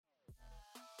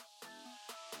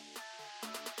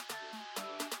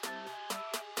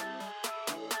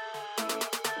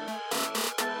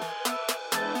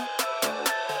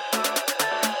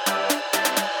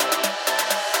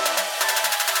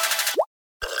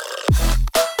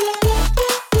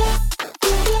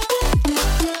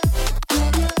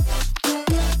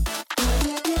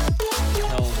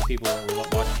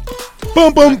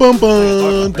Bum bum bum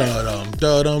bum. Da-dum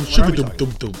da-dum.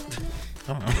 Shoo-ba-dum-dum-dum.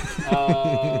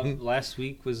 Last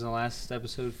week was the last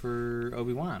episode for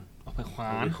Obi-Wan.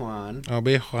 Obi-Wan.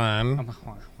 Obi-Wan.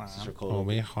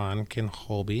 Obi-Wan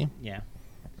Kenobi. Yeah.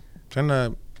 Trying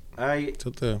to I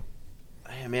tilt the.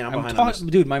 Hey, man, I'm I'm behind on this. talking,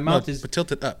 dude. My mouth No, is but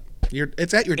tilt it up.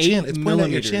 It's at your 8 chin. It's pointing at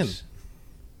your chin. millimeters.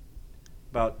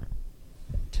 About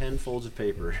 10 folds of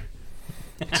paper.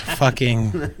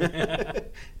 Fucking.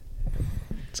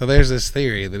 So there's this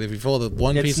theory that if you fold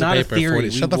one It's piece not of a paper, theory.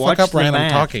 We shut the fuck watched up, the Ryan. I'm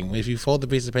math. talking. If you fold the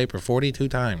piece of paper 42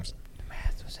 times,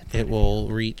 Math was it will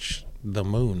reach the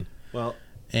moon, Well,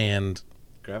 and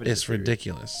gravity. it's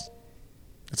ridiculous.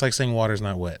 It's like saying water's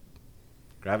not wet.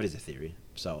 Gravity's a theory,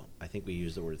 so I think we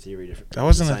use the word theory different. That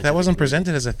wasn't scientifically.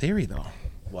 presented as a theory though.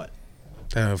 What?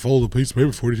 Fold a piece of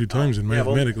paper 42 times and Yeah,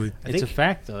 well, mathematically. I It's think, a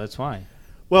fact, though. That's why.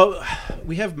 well,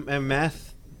 we have math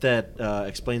that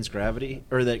explains gravity,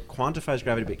 or that quantifies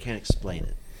gravity, but can't explain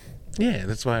it. Yeah,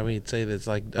 that's why we'd say that it's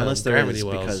like Unless there gravity is,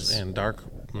 wells because- and dark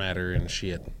matter and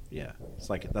shit. Yeah, it's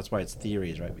like that's why it's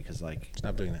theories, right? Because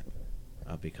Stop doing that.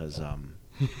 I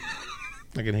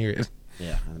can hear it.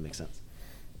 Yeah, that makes sense.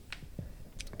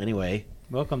 Anyway,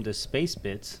 Welcome to Space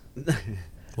Bits.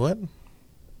 What?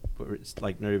 it's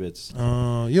like nerdy bits. You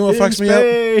know what fucks me up?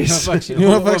 Fucks You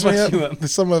know what What fucks me fucks you up? up?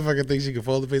 Some motherfucker thinks you can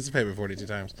fold a piece of paper 42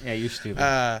 times. Yeah, you're stupid.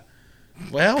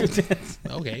 Well,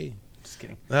 okay. Just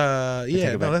kidding. Yeah,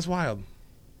 it no, back. that's wild.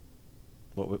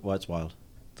 What's wild?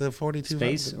 The 42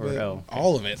 Space or O?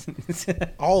 all of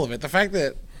it. All of it. The fact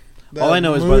that the All I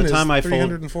know is by moon the time I fold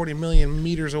 340 million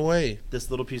meters away. this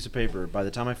little piece of paper, by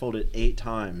the time I fold it 8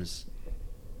 times,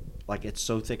 like it's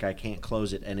so thick I can't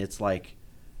close it, and it's like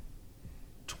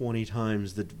 20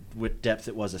 times the depth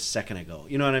it was a second ago.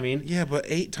 You know what I mean? Yeah, but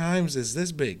 8 times is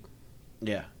this big.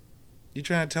 Yeah. You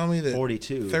trying to tell me that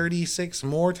 42. 36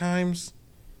 more times,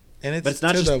 and it's, But it's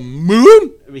not to just- the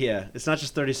moon? Yeah, it's not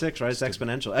just 36, right? It's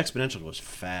exponential. Exponential goes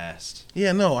fast.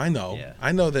 Yeah, no, I know. Yeah.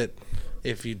 I know that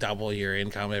if you double your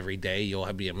income every day,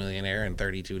 you'll be a millionaire in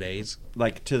 32 days.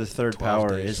 Like to the third 12 power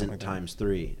days, isn't something like that. times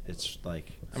 3. It's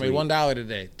like I mean, three. $1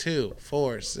 today, 2,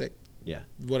 4, 6, Yeah.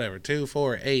 whatever, 2,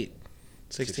 4, 8,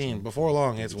 16. Before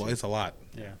long, it's a lot.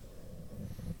 Yeah.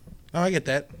 No, I get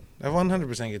that. I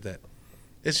 100% get that.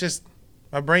 It's just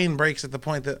my brain breaks at the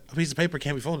point that a piece of paper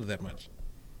can't be folded that much.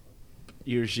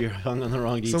 You're hung on the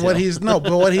wrong detail.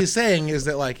 So what he's saying is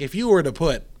that like if you were to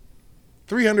put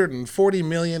 340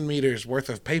 million meters worth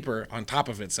of paper on top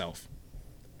of itself,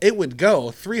 it would go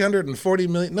 340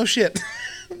 million. No shit,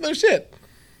 no shit.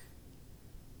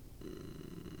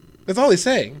 That's all he's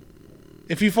saying.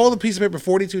 If you fold a piece of paper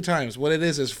 42 times, what it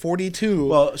is 42.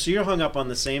 Well, so you're hung up on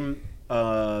the same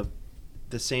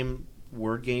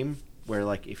word game where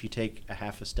like if you take a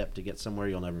half a step to get somewhere,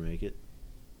 you'll never make it.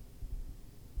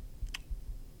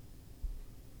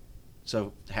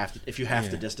 So if you half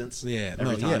the distance, yeah,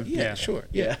 every time, yeah, sure,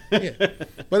 yeah, Yeah. yeah.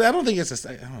 But I don't think it's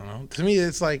I don't know. To me,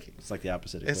 it's like it's like the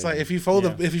opposite. it's equation. like if you fold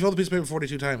Yeah. a piece of paper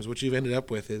 42 times, what you've ended up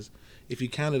with is if you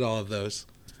counted all of those,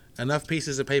 enough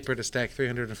pieces of paper to stack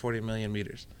 340 million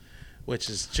meters, which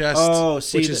is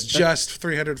just just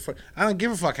 340. I don't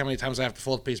give a fuck how many times I have to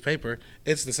fold a piece of paper.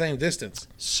 It's the same distance.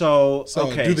 So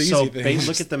okay, do the so easy thing.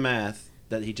 look at the math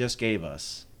that he just gave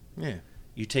us. Yeah.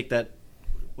 You take that.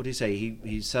 What do you say?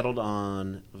 He settled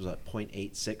on what was that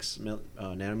 0.86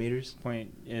 nanometers?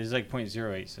 It's like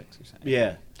 0.086 or something.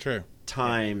 Yeah, True.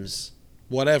 times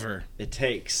Whatever. it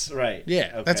takes. Right.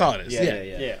 Yeah, Okay. that's all it is. Yeah.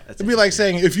 Yeah. That's It'd be like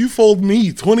saying if you fold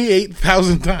me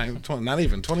 28,000 times, not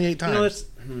even 28 times. You know, it's,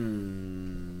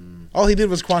 all he did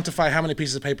was quantify how many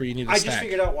pieces of paper you need to I stack. just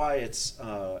figured out why it's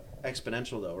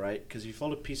exponential, though, right? Because you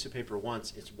fold a piece of paper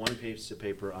once, it's one piece of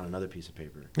paper on another piece of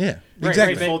paper. Yeah, Right,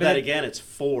 exactly. If you fold that again, it's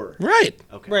 4. Right.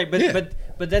 Okay. Right, but, Yeah.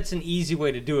 but that's an easy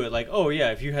way to do it. Like, oh yeah,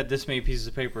 if you had this many pieces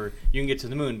of paper, you can get to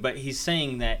the moon. But he's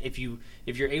saying that if you're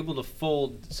able to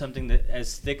fold something that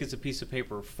as thick as a piece of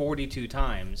paper 42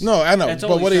 times. No, I know, That's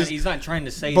but all what he's not trying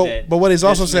to say but- that. but what he's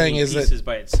also this many saying is that- pieces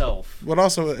by itself.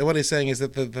 What he's saying is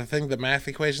that the math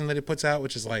equation that he puts out,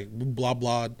 which is like blah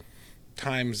blah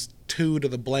times 2 to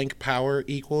the blank power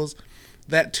equals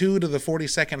that 2 to the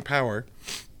 42nd power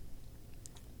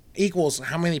equals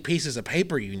how many pieces of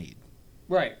paper you need.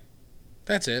 Right.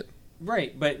 That's it.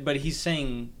 Right, but he's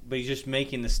just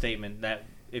making the statement that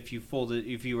if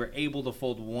you were able to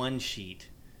fold one sheet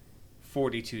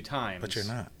 42 times. But you're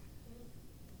not.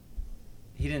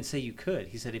 He didn't say you could.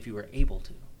 He said if you were able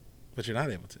to. But you're not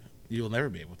able to. You will never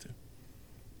be able to.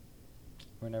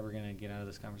 We're never going to get out of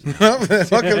this conversation. Welcome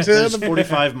to There's the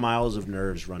 45 miles of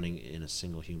nerves running in a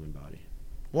single human body.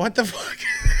 What the fuck?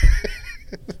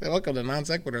 Welcome to Non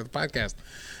Sequitur, the podcast.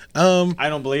 I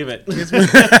don't believe it.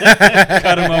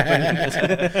 Cut him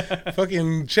open.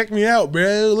 Fucking check me out,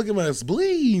 bro. Look at my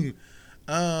spleen.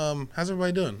 How's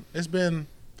everybody doing? It's been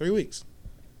 3 weeks.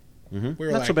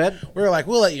 Mm-hmm. Not so bad. We were like,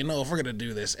 we'll let you know if we're going to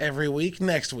do this every week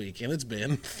next week. And it's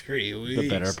been 3 weeks. The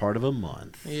better part of a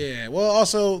month. Yeah. Well,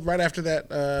 also, right after that,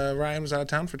 Ryan was out of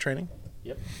town for training.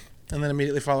 Yep. And then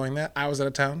immediately following that, I was out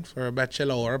of town for a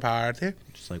bachelor party.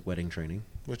 Just like wedding training.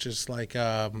 Which is like...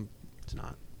 it's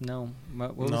not. No.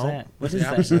 What was that? What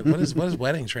is that? What is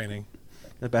wedding training?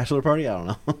 A bachelor party? I don't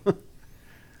know.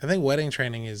 I think wedding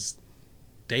training is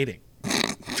dating.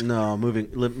 No, moving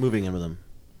in with them.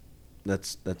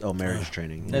 That's marriage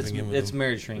training. That's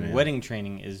marriage training. Yeah. Wedding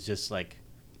training is just like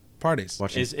parties.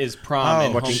 Is prom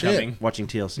and homecoming. Watching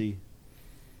TLC.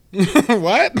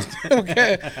 What?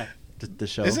 Okay. The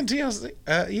show isn't TLC?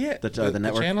 Yeah. The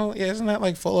network the channel. Yeah, isn't that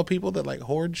like full of people that like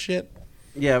hoard shit?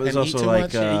 Yeah, it was also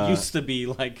like it used to be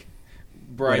like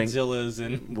Bridezillas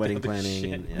and wedding planning.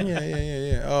 Shit. And,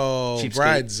 yeah. Oh,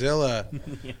 Bridezilla.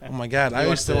 Yeah. Oh my God, I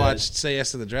used to watch Say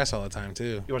Yes to the Dress all the time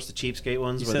too. You watched the cheapskate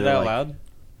ones? You said that out loud?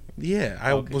 Yeah,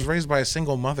 I was raised by a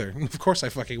single mother. Of course I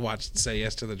fucking watched Say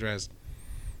Yes to the Dress.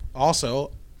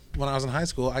 Also, when I was in high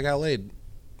school, I got laid.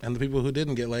 And the people who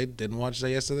didn't get laid didn't watch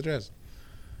Say Yes to the Dress.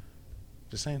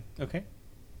 Just saying. Okay.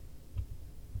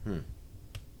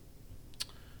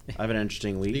 I have an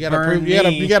interesting week. You gotta prove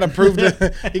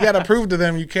to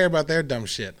them you care about their dumb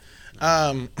shit.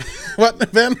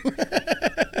 What, Ben?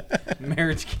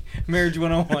 Marriage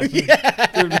 101. Yeah.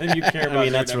 Prove them you care about. I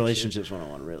mean, that's relationships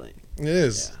 101, really. It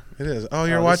is. Yeah. It is. Oh,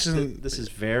 you're watching. This is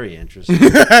very interesting.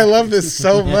 I love this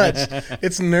so much.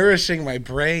 It's nourishing my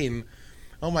brain.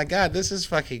 Oh my God, this is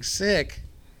fucking sick.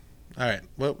 All right,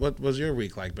 what was your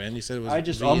week like, Ben? You said it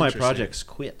was. All my projects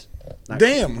quit.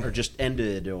 Damn. Or just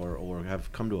ended, or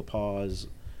have come to a pause.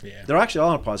 Yeah. They're actually all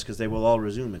on a pause because they will all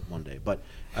resume it one day. But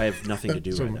I have nothing to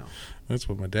do right now. That's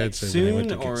what my dad said when he went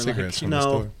to get cigarettes from the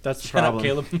store. That's the problem.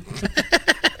 Shut up, Caleb.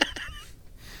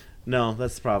 No,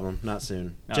 that's the problem. Not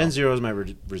soon. Oh. Gen Zeros might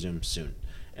resume soon.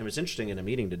 And what's interesting in a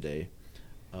meeting today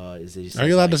is that he says, are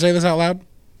you allowed to say this out loud?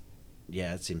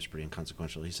 Yeah, it seems pretty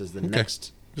inconsequential. He says the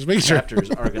next Just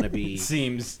chapters are going to be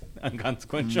seems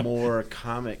inconsequential, more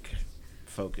comic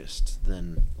focused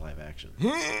than live action.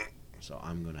 So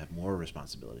I'm going to have more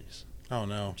responsibilities. Oh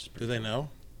no! Do they know?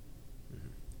 Mm-hmm.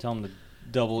 Tell them to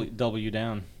double you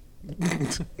down.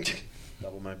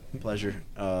 Double my pleasure.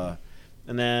 And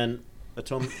then I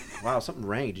told him, wow, something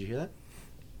rang. Did you hear that?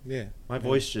 Yeah. My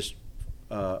voice just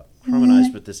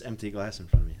harmonized with this empty glass in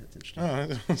front of me. That's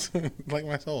interesting. Oh, like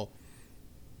my soul.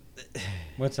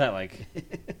 What's that like?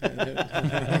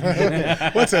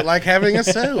 What's it like having a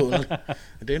soul? I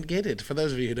don't get it. For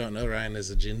those of you who don't know, Ryan is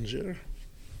a ginger.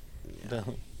 Yeah.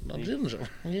 No, ginger.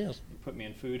 Yes. Put me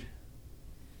in food.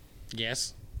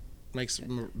 Yes. Makes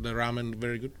the ramen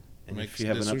very good. And Makes if you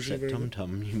have an upset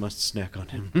tum-tum, you must snack on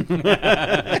him.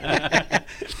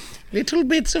 Little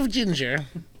bits of ginger.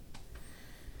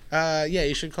 Yeah,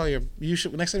 you should call your. You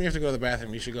should next time you have to go to the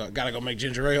bathroom. You should go. Gotta go make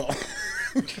ginger ale.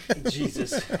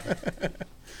 Jesus.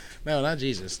 No, not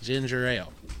Jesus. Ginger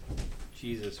ale.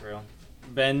 Jesus, real.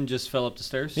 Ben just fell up the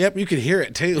stairs. Yep, you could hear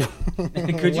it too.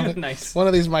 Could you? Nice. One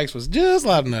of these mics was just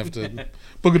loud enough to.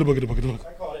 Boogada.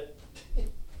 I caught it.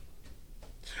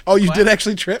 Oh, you did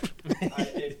actually trip?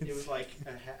 It was like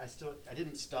I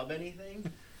didn't stub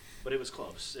anything, but it was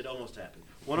close. It almost happened.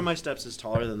 One of my steps is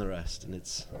taller than the rest, and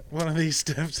it's one of these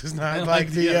steps is not like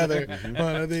the other.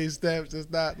 One of these steps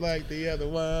is not like the other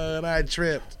one. I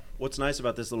tripped. What's nice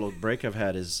about this little break I've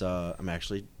had is I'm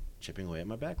actually chipping away at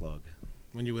my backlog.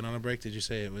 When you went on a break, did you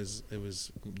say it was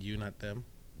you, not them?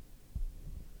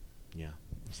 Yeah.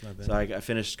 It's not them. So I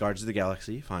finished Guardians of the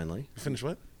Galaxy finally. You finished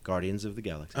what? Guardians of the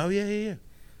Galaxy. Oh yeah.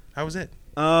 How was it?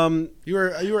 You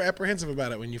were apprehensive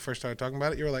about it when you first started talking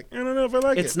about it. You were like, I don't know if I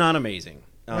like it. It's not amazing.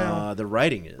 Well, the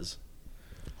writing is.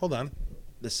 Hold on.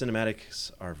 The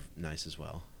cinematics are nice as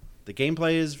well. The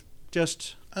gameplay is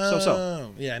just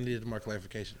so. Yeah, I needed more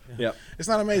clarification. Yeah. It's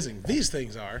not amazing. These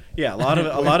things are. Yeah, a lot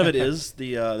of it is.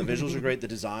 The visuals are great. The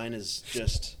design is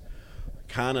just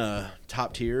kind of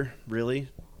top tier, really.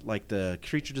 Like the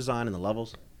creature design and the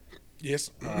levels.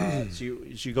 Yes. So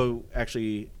you go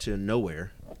actually to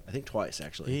nowhere. I think twice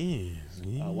actually.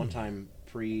 Yeah. One time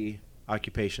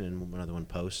pre-occupation and another one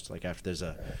post. Like after there's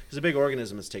a big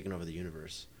organism that's taken over the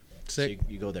universe. Sick. So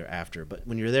you go there after. But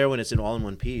when you're there, when it's all in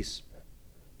one piece,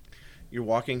 you're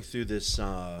walking through this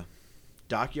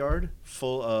dockyard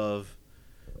full of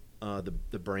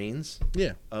the brains.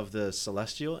 Yeah. Of the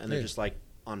Celestial, and they're just like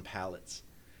on pallets.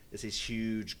 It's these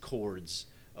huge cords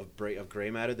of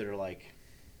gray matter that are like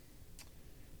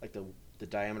the the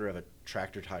diameter of a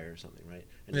tractor tire or something, right?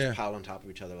 And just piled on top of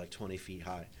each other like 20 feet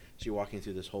high. So you're walking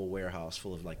through this whole warehouse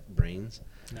full of like brains.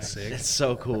 Nice. It's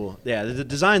so cool. Yeah, the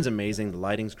design's amazing. The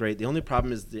lighting's great. The only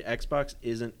problem is the Xbox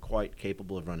isn't quite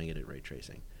capable of running it at ray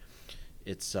tracing.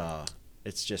 It's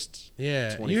just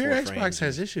 24 Your frames. Xbox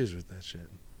has issues with that shit.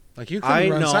 Like you couldn't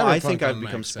run Cyberpunk I think I've on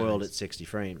become max spoiled settings. at 60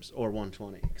 frames or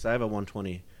 120 because I have a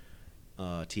 120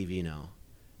 TV now,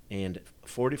 and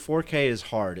 4K is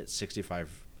hard at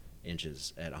 65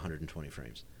 inches at 120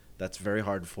 frames. That's very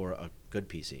hard for a good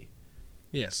PC.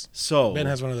 Yes. So Ben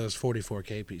has one of those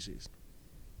 44K PCs.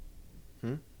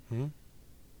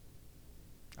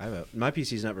 My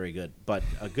PC is not very good, but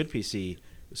a good PC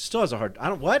still has a hard.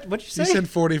 What'd you say? You said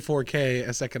 44K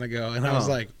a second ago, and I was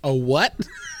like, "Oh, what?"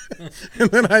 And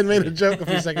then I made a joke a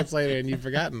few seconds later, and you've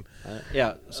forgotten.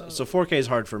 So 4K is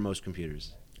hard for most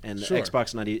computers, and the Sure.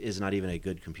 Xbox is not even a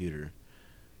good computer.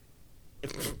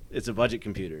 It's a budget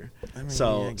computer. I mean,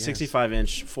 So yeah, I guess.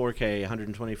 65-inch 4K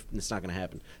 120, it's not going to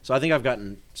happen. So I think I've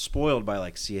gotten spoiled by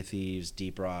like Sea of Thieves,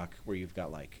 Deep Rock, where you've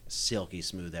got like silky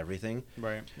smooth everything.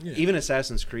 Right. Yeah. Even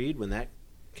Assassin's Creed, when that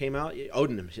came out,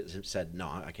 Odin said, "No,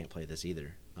 I can't play this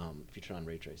either." If you turn on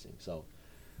ray tracing, so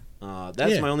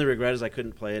that's my only regret is I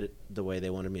couldn't play it the way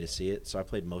they wanted me to see it. So I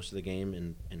played most of the game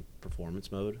in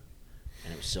performance mode,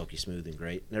 and it was silky smooth and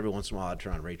great. And every once in a while, I'd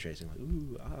turn on ray tracing, like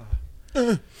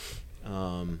ooh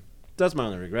that's my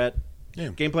only regret. Yeah.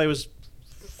 Gameplay was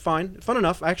fun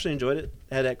enough. I actually enjoyed it.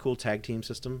 It had that cool tag team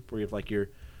system where you have like your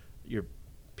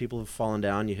people have fallen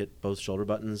down. You hit both shoulder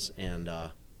buttons, and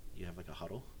you have like a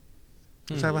huddle.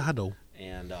 Let's have a huddle.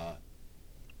 And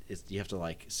you have to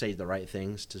like say the right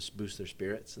things to boost their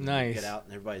spirits. And Nice. Get out,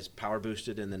 and everybody's power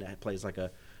boosted, and then it plays like a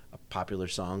popular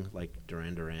song like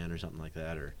Duran Duran or something like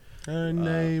that. Or Her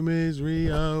name is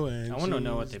Rio, and I want to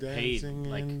know she's what they paid dancing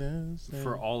like and dancing.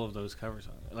 for all of those covers,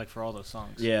 like for all those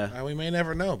songs. yeah, We may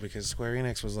never know because Square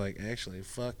Enix was like, actually,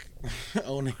 fuck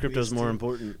owning crypto's these more two.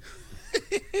 important.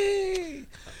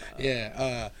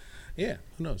 Yeah,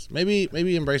 who knows? Maybe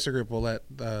Embracer Group will let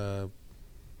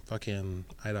fucking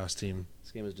IDOS team.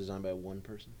 This game was designed by one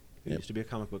person who Yep. used to be a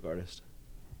comic book artist.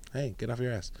 Hey, get off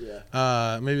your ass.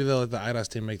 Yeah. Maybe they'll let the IDOS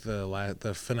team make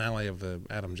the finale of the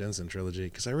Adam Jensen trilogy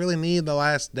because I really need the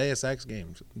last Deus Ex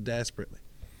games desperately.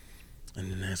 I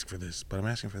didn't ask for this, but I'm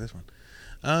asking for this one.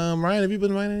 Ryan, have you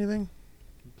been playing anything?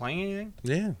 Playing anything?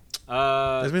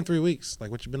 Yeah, it's been 3 weeks.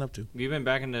 Like, what you been up to? You've been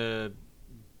back into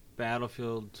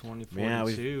Battlefield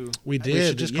 2042. We did. We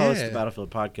should just call this yeah. the Battlefield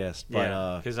podcast. But,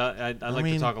 Yeah, because I'd like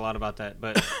to talk a lot about that.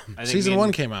 But I think Season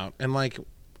 1 came out, and like,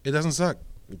 it doesn't suck.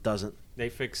 it doesn't. they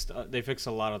fixed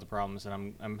a lot of the problems,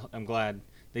 and I'm glad.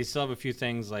 They still have a few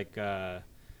things like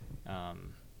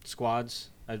squads.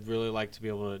 I'd really like to be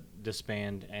able to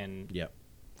disband and Yep.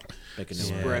 Make a new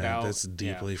Yeah. one. Spread out. That's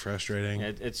deeply frustrating.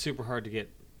 it's super hard to get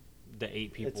the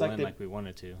 8 people like in they- like we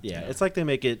wanted to. Yeah, it's like they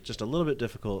make it just a little bit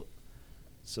difficult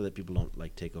so that people don't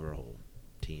like take over a whole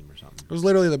team or something. It was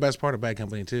literally the best part of Bad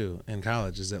Company 2 in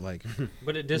college is that like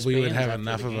But it we disbands would have after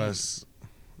enough the of game. us,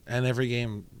 and every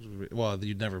game. Well,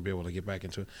 you'd never be able to get back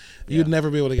into it. Yeah. You'd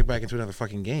never be able to get back into another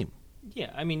fucking game.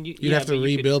 Yeah, I mean, You'd have to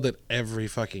rebuild it every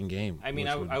fucking game. I mean,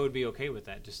 which I would be okay with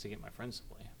that just to get my friends to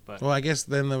play. But Well, I guess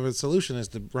then the solution is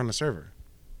to run a server.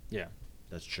 yeah,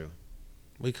 That's true.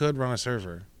 We could run a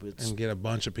server But it's- and get a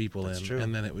bunch of people That's in, true.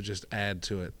 and then it would just add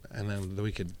to it, and then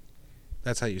we could.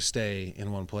 That's how you stay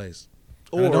in one place.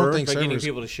 Or And I don't think but getting servers.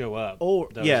 people to show up. Or-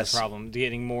 that was yes. the problem.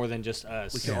 Getting more than just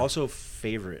us. we can Yeah. also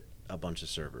favorite a bunch of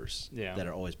servers Yeah. that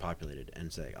are always populated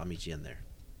and say, "I'll meet you in there."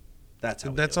 That's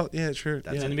how. That's we do all. Yeah, sure.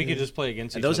 That's- yeah, and we yeah. could just play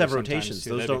against And each those other have sometimes, rotations. too.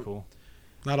 Those That'd don't- be cool.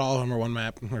 Not all of them are one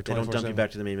map or They don't dump you 24/7.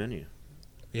 back to the main menu.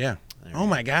 Yeah. There Oh you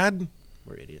my God.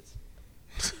 We're idiots.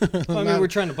 Well, I mean, we're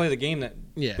trying to play the game that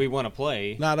Yeah. we want to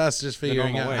play. Not us just the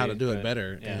figuring normal out how way, to do it but,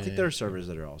 better. yeah. I think there are servers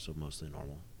that are also mostly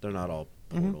normal. They're not all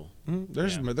Portal.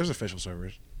 There's official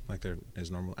servers like there is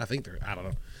normal. I think I don't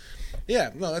know.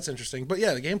 Yeah, no, that's interesting. But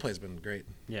yeah, the gameplay's been great.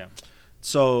 Yeah.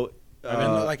 So, I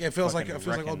mean, like it feels like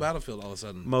fucking old Battlefield all of a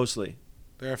sudden. mostly.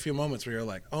 There are a few moments where you're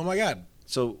like, oh my God,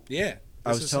 So yeah,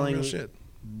 I this was is some telling real shit.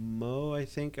 Mo, I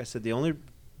think I said the only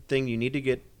thing you need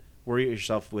to worry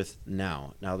yourself with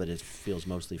now that it feels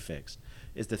mostly fixed,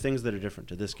 is the things that are different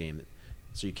to this game.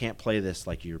 So you can't play this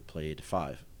like you played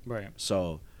 5. Right.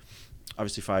 So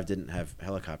obviously 5 didn't have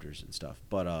helicopters and stuff,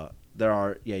 but there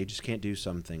are. Yeah, you just can't do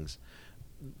some things.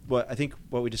 I think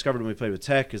what we discovered when we played with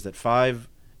Tech is that 5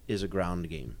 is a ground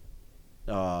game.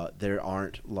 There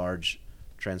aren't large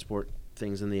transport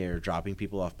things in the air dropping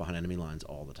people off behind enemy lines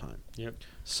all the time. Yep.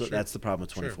 So Sure. that's the problem with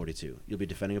Sure. 2042. You'll be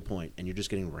defending a point and you're just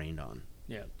getting rained on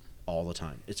Yeah. all the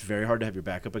time. It's very hard to have your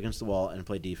back up against the wall and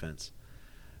play defense.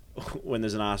 when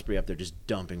there's an Osprey up there just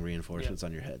dumping reinforcements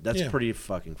on your head. That's pretty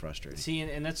fucking frustrating. See,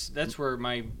 and that's where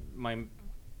my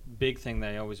big thing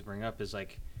that I always bring up is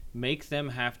like make them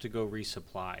have to go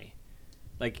resupply.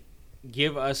 Like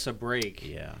give us a break.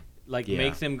 Yeah. Like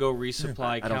make them go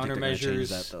resupply countermeasures.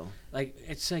 That, though. Like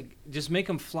it's like just make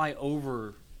them fly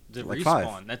over the respawn.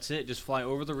 5. That's it. Just fly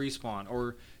over the respawn,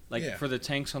 or for the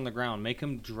tanks on the ground, make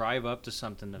them drive up to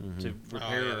something to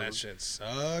repair. Oh, yeah, that shit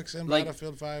sucks in like,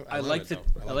 Battlefield 5. I like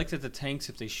that the tanks,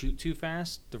 if they shoot too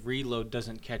fast, the reload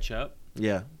doesn't catch up.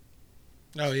 Yeah.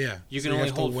 Oh yeah. You can only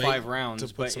hold 5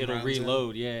 rounds, but it'll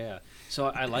reload. Yeah. So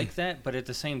I like that, but at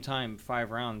the same time,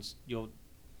 5 rounds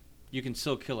you can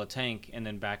still kill a tank and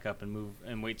then back up and move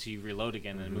and wait till you reload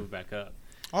again and then move back up.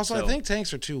 Also, I think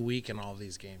tanks are too weak in all of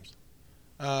these games,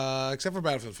 except for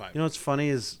Battlefield 5. You know what's funny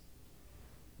is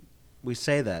we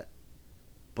say that,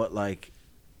 but like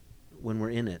when we're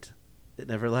in it, it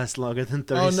never lasts longer than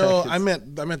 30 seconds. Oh no, I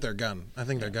meant their gun. I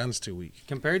think their gun's too weak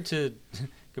compared to.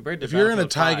 If you're in a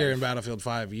Tiger in Battlefield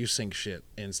 5, you sink shit.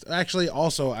 Actually,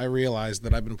 also, I realized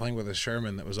that I've been playing with a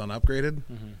Sherman that was unupgraded.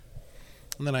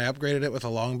 And then I upgraded it with a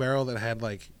long barrel that had,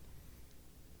 like,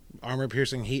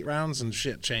 armor-piercing heat rounds, and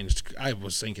shit changed. I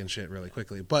was sinking shit really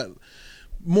quickly. But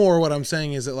more what I'm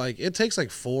saying is that, like, it takes, like,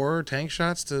 4 tank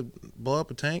shots to blow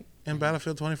up a tank in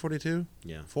Battlefield 2042.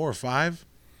 Yeah. 4 or 5.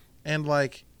 And,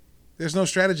 like... There's no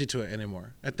strategy to it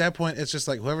anymore. At that point, it's just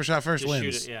like whoever shot first wins.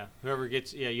 Shoot it, yeah. Whoever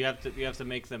gets, you have to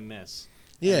make them miss.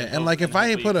 Yeah, and like if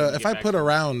I put a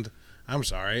round in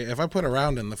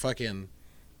the fucking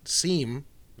seam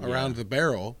around the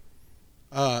barrel,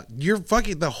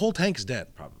 the whole tank's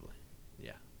dead. Probably.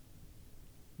 Yeah.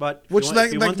 But I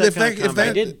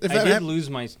did lose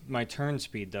my turn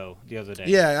speed though the other day.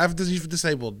 Yeah, you've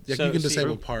disabled. You can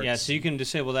disable parts. Yeah, so you can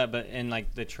disable that, but in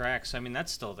like the tracks, I mean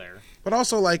that's still there. But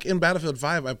also like in Battlefield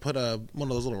 5, I put one of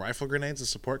those little rifle grenades the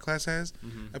support class has.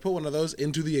 I put one of those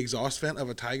into the exhaust vent of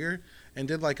a Tiger and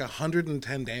did like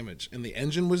 110 damage, and the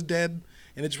engine was dead,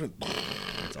 and it just went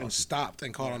and stopped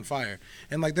and caught on fire.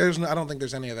 And like I don't think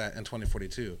there's any of that in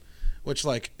 2042, which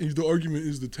like the argument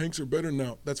is the tanks are better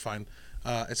now. That's fine.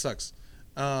 It sucks.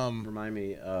 Remind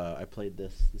me, I played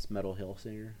this Metal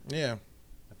Hellsinger. Yeah.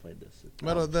 I played this.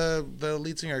 The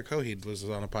lead singer Coheed was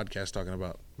on a podcast talking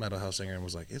about Metal Hellsinger and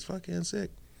was like, it's fucking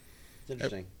sick. It's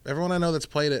interesting. Everyone I know that's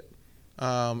played it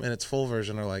in its full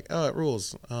version are like, oh, it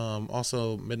rules.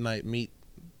 Also, Midnight Meat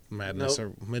Madness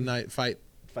or Midnight Fight.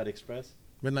 Fight Express?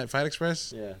 Midnight Fight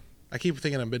Express? Yeah. I keep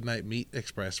thinking of Midnight Meat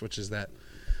Express, which is that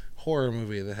horror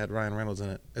movie that had Ryan Reynolds in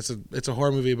it. It's a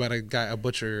horror movie about a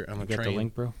butcher on a train. Got the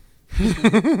link, bro?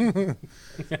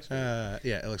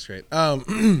 Yeah, it looks great. I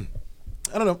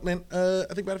don't know, man.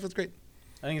 I think Battlefield's great.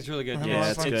 I think it's really good. Yeah,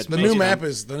 it's good. The new map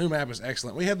is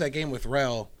excellent. We had that game with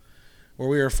Rel, where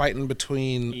we were fighting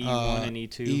between E1 and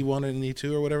E2, E1 and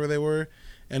E2 or whatever they were,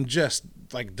 and just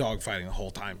like dogfighting the whole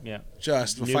time. Yeah,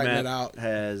 just new fighting map it out.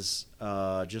 Has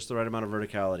just the right amount of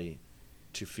verticality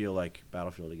to feel like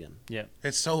Battlefield again. Yeah,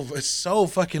 it's so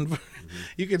fucking.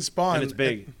 You can spawn. And it's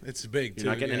big. It's big.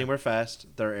 You're not getting anywhere fast.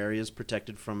 There are areas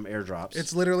protected from airdrops.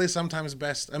 It's literally sometimes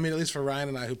best. I mean, at least for Ryan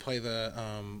and I, who play the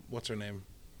what's her name?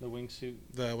 The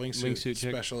wingsuit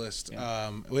specialist.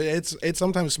 Yeah. It's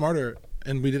sometimes smarter,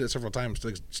 and we did it several times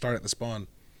to start at the spawn,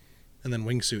 and then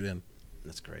wingsuit in.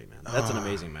 That's great, man. That's an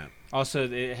amazing map. Also,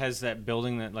 it has that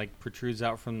building that like protrudes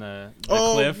out from the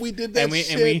cliff. We did that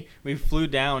shit. And we flew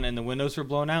down, and the windows were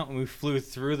blown out, and we flew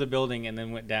through the building and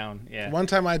then went down. Yeah. One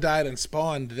time I died and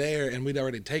spawned there, and we'd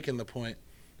already taken the point,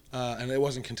 and it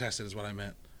wasn't contested, is what I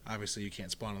meant. Obviously, you can't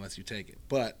spawn unless you take it,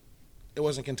 but it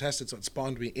wasn't contested, so it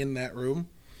spawned me in that room.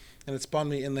 And it spawned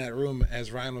me in that room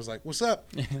as Ryan was like, "What's up?"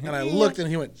 And I looked, and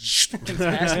he went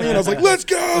past me, and I was like, "Let's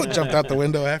go!" Jumped out the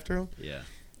window after him. Yeah.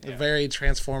 Very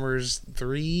Transformers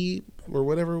 3 or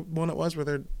whatever one it was, where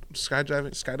they're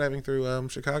skydiving through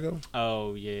Chicago.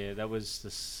 Oh yeah, that was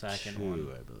the second one.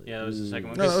 I believe. Yeah, that was the second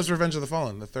one. No, that was Revenge of the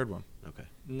Fallen, the third one. Okay.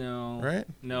 No. Right?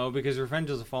 No, because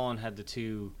Revenge of the Fallen had the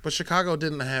two. But Chicago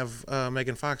didn't have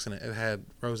Megan Fox in it. It had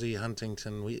Rosie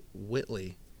Huntington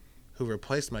Whitley, who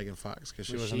replaced Megan Fox because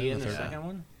she wasn't in the second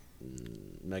one.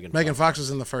 Megan Fox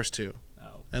was in the first two.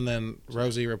 Oh. And then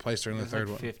Rosie replaced her in the third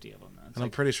one. 50 of them. And I'm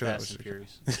pretty sure that was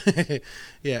Furious.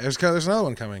 Yeah, there's another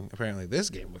one coming, apparently. This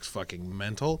game looks fucking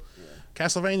mental. Yeah.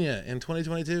 Castlevania in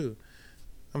 2022.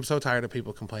 I'm so tired of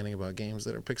people complaining about games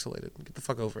that are pixelated. Get the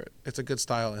fuck over it. It's a good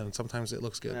style, and sometimes it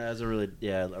looks good. Our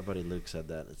buddy Luke said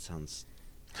that. It sounds...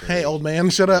 Hey, old man,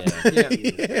 shut up. Yeah.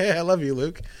 Yeah, I love you,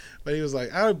 Luke. But he was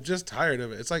like, I'm just tired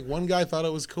of it. It's like one guy thought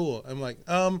it was cool. I'm like,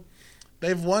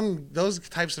 they've won, those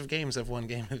types of games have won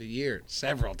Game of the Year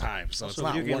several times. So it's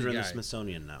not video games one are in guy. the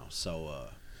Smithsonian now, so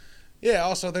Yeah.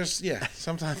 Also, there's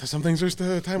sometimes some things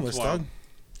are timeless, dog.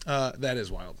 That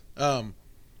is wild.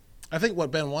 I think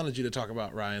what Ben wanted you to talk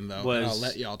about, Ryan, though, and I'll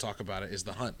let y'all talk about it, is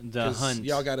the hunt. The hunt.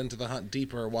 Y'all got into the hunt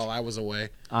deeper while I was away.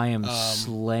 I am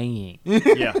slaying.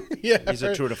 Yeah. He's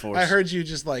a tour de force. I heard you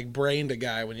just like brained a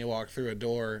guy when you walked through a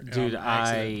door. Dude,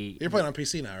 You're playing on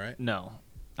PC now, right? No.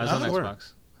 I was on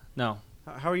Xbox. No.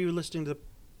 How are you listening to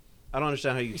I don't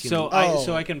understand how you can... So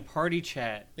I can party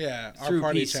chat. Yeah, our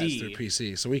party chat's through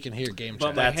PC, so we can hear game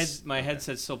chat. But my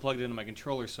headset's still plugged into my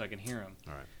controller, so I can hear him.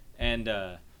 All right. And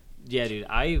yeah, dude,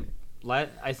 I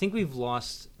think we've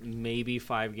lost maybe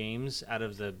 5 games out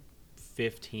of the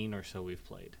 15 or so we've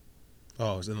played.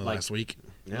 Oh, it was in the last week?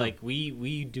 Yeah. Like,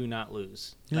 we do not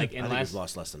lose. Yeah. I think we've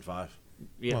lost less than 5.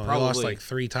 Yeah, well, probably. We lost like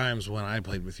 3 times when I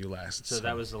played with you last. So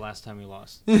that was the last time we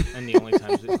lost. And the only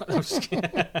times we lost.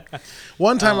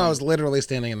 One time I was literally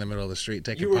standing in the middle of the street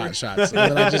taking pot shots,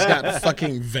 and then I just got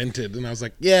fucking vented. And I was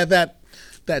like, yeah, that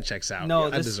checks out. No,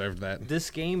 I deserved that.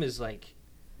 This game is like...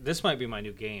 This might be my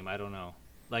new game. I don't know.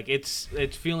 Like, it's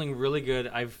feeling really good.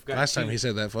 I've got Last time he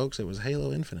said that, folks, it was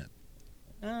Halo Infinite.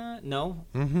 No.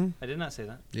 Mm-hmm. I did not say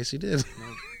that. Yes, he did.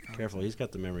 No. Careful, he's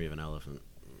got the memory of an elephant.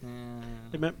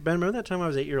 Hey, Ben, remember that time I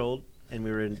was 8-year-old and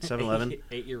we were in 7-Eleven?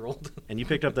 8-year-old. And you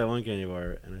picked up that one candy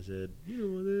bar, and I said, "You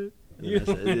don't want it."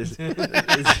 And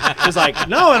I was like,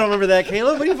 "No, I don't remember that,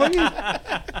 Caleb. What are you fucking?"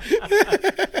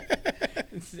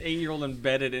 It's 8-year-old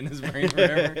embedded in his brain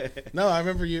forever. No, I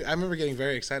remember getting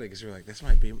very excited because you were like,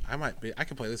 I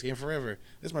can play this game forever.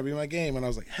 This might be my game. And I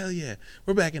was like, hell yeah,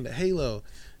 we're back into Halo.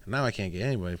 And now I can't get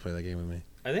anybody to play that game with me.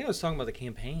 I think I was talking about the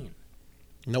campaign.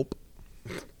 Nope.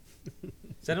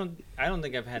 So I don't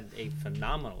think I've had a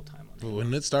phenomenal time on it. Well,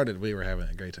 when it started, we were having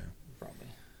a great time. Probably.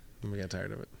 And we got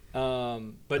tired of it.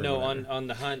 But no, on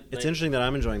the hunt. It's interesting that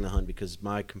I'm enjoying the hunt because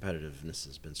my competitiveness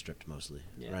has been stripped mostly,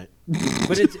 right?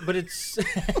 But it's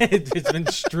been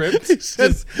stripped.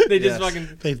 They just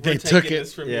fucking they took it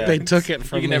from you. They took it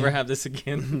from you. You can never have this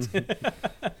again.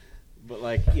 But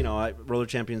like, Roller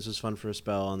Champions was fun for a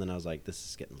spell, and then I was like, this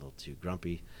is getting a little too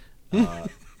grumpy.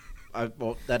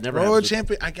 That never Roller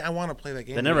Champion. I want to play that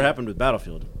game. That never happened with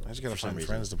Battlefield. I just gotta find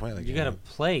friends to play that game. You gotta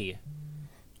play.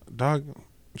 Dog,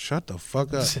 shut the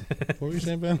fuck up. What were you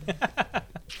saying, Ben?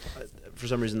 For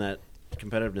some reason, that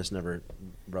competitiveness never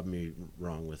rubbed me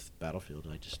wrong with Battlefield.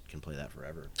 I just can play that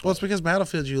forever. Well, it's because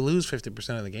Battlefield, you lose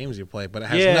 50% of the games you play, but it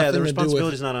has nothing to do with... the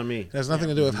responsibility's not on me. It has nothing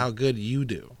to do with how good you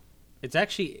do. It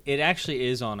actually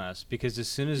is on us because as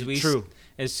soon as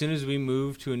we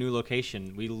move to a new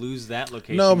location, we lose that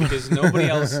location because nobody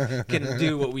else can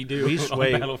do what we do on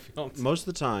Battlefield. Most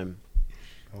of the time.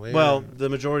 Well, the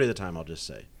majority of the time, I'll just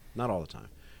say, not all the time,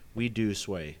 we do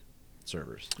sway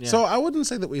servers. Yeah. So I wouldn't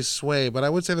say that we sway, but I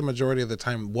would say the majority of the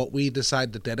time, what we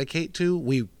decide to dedicate to,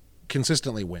 we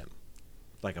consistently win.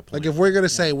 Like if we're gonna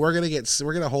say we're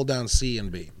gonna hold down C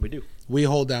and B, we do. We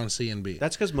hold down C and B.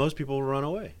 That's because most people run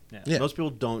away. Yeah. Most people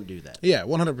don't do that. Yeah,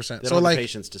 100%. They don't have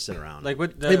patience to sit around.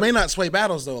 They may not sway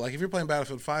battles though. Like if you're playing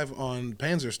Battlefield 5 on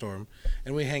Panzerstorm,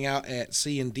 and we hang out at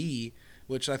C and D,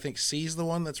 which I think C is the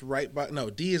one that's right by.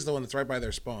 No, D is the one that's right by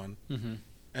their spawn. Mm-hmm.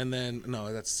 And then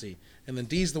that's C, and then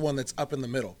D is the one that's up in the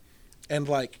middle, and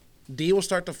like D will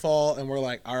start to fall, and we're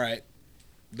like, all right.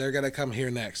 They're going to come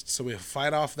here next. So we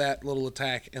fight off that little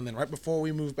attack. And then right before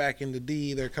we move back into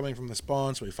D, they're coming from the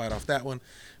spawn. So we fight off that one.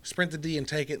 Sprint to D and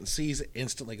take it and C's it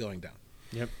instantly going down.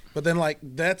 Yep. But then,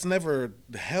 that's never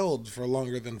held for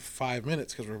longer than 5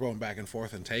 minutes because we're going back and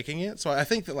forth and taking it. So I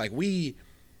think that, we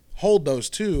hold those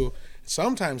two.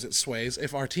 Sometimes it sways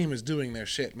if our team is doing their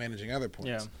shit, managing other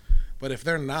points. Yeah. But if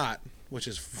they're not, which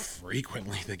is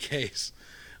frequently the case,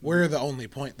 we're the only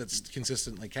point that's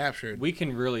consistently captured. We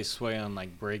can really sway on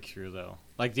breakthrough though.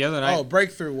 Like the other night. Oh,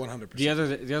 breakthrough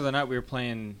 100%. The other night we were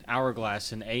playing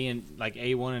Hourglass and A1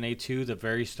 and A2. The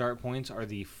very start points are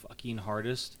the fucking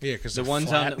hardest. Yeah, because the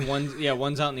one's out.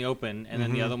 One's out in the open, and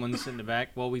then the other one's in the back.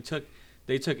 Well,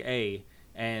 they took A,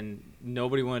 and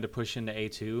nobody wanted to push into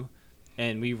A2,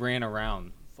 and we ran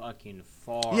around fucking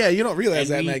far. Yeah, you don't realize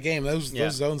that in that game. Those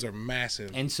zones are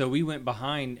massive. And so we went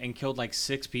behind and killed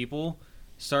 6 people.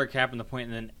 Started capping the point,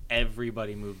 and then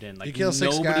everybody moved in. You kill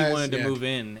 6 nobody guys, wanted to move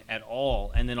in at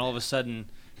all. And then all of a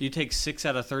sudden, you take 6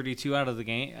 out of 32 out of the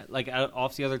game,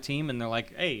 off the other team, and they're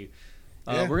like, "Hey,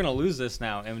 we're gonna lose this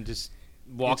now," and just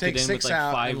walked it in with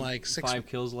 5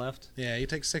 kills left. Yeah, you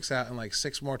take 6 out and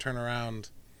 6 more turn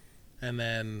around, and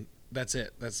then that's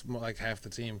it. That's half the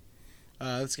team.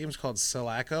 This game's called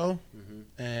Celico,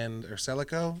 or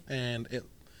Celico, and it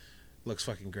looks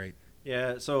fucking great.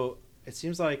 Yeah, so it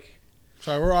seems like.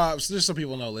 Sorry, we're just so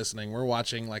people know listening, we're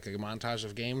watching a montage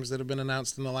of games that have been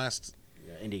announced in the last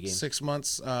indie game. 6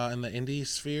 months in the indie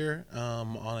sphere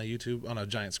on a YouTube on a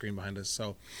giant screen behind us.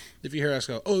 So if you hear us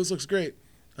go, "Oh, this looks great,"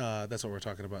 that's what we're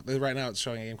talking about. Right now, it's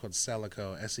showing a game called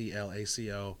Selaco,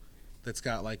 Selaco, that's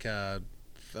got like a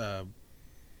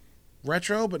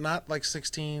retro, but not like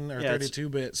 16 or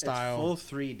 32-bit style. It's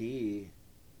full 3D,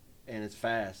 and it's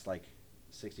fast, like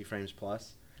 60 frames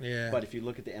plus. Yeah. But if you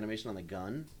look at the animation on the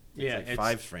gun, it's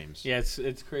 5 frames. Yeah,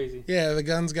 it's crazy. Yeah, the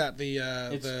gun's got the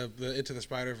Into the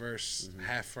Spider-Verse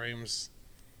half frames.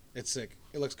 It's sick.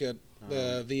 It looks good.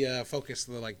 The focus,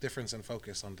 the like difference in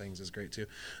focus on things is great too.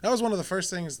 That was one of the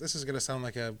first things. This is gonna sound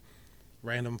like a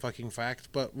random fucking fact,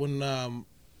 but when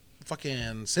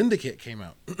fucking Syndicate came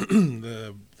out,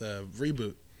 the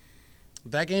reboot,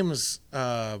 that game was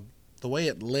the way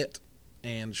it lit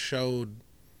and showed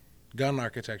gun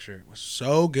architecture was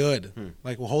so good.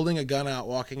 Like holding a gun out,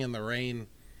 walking in the rain,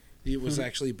 it was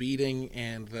actually beating,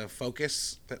 and the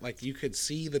focus that like you could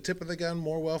see the tip of the gun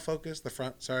more well focused, the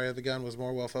front of the gun was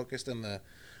more well focused, and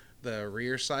the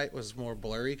rear sight was more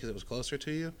blurry because it was closer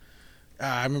to you.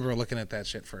 I remember looking at that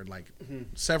shit for like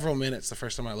several minutes the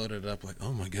first time I loaded it up. Like,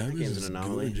 oh my god, this is an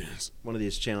anomaly. Gorgeous. One of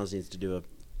these channels needs to do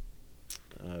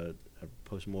a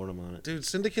post-mortem on it. Dude,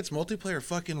 Syndicate's multiplayer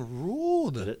fucking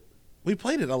ruled. Did it? We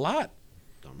played it a lot.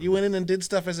 You went in and did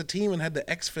stuff as a team and had to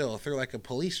exfil through like a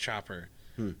police chopper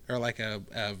or like a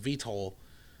VTOL.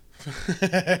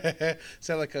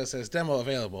 Celico says demo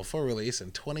available for release in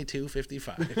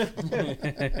 2255.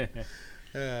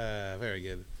 Very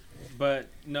good. But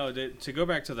no, to go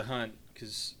back to the hunt,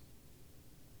 because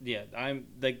I'm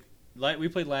like we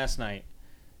played last night,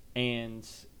 and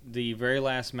the very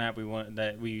last map we were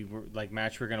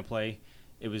gonna play,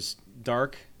 it was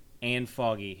dark and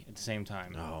foggy at the same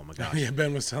time. Oh my gosh! Yeah,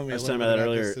 Ben was telling me. I was talking about that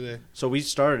earlier. Today. So we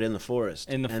started in the forest.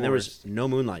 And there was no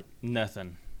moonlight.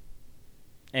 Nothing.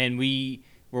 And we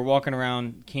were walking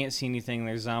around, can't see anything.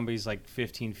 There's zombies like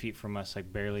 15 feet from us,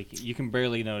 like barely. You can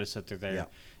barely notice that they're there. Yeah.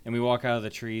 And we walk out of the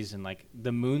trees, and like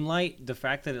the moonlight, the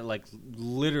fact that it like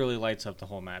literally lights up the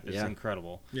whole map is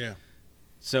incredible. Yeah.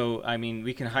 So I mean,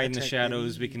 we can hide in the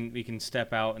shadows. We can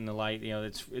step out in the light. You know,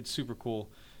 it's super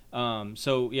cool.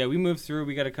 So yeah, we moved through.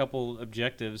 We got a couple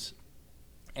objectives,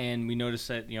 and we noticed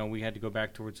that we had to go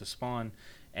back towards the spawn,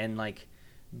 and like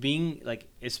being like,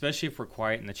 especially if we're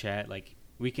quiet in the chat, like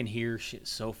we can hear shit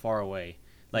so far away.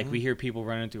 Like we hear people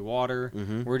running through water.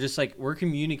 We're just like we're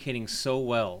communicating so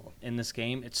well in this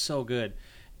game. It's so good,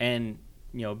 and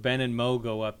Ben and Mo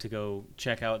go up to go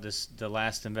check out the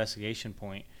last investigation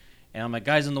point, and I'm like,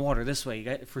 guys in the water, this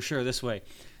way, for sure, this way.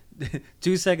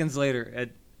 2 seconds later,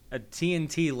 a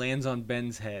TNT lands on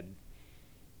Ben's head.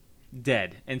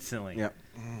 Dead instantly. Yep.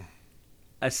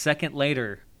 A second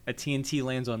later, a TNT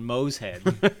lands on Mo's head.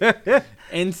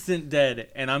 Instant dead.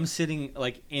 And I'm sitting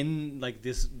like in like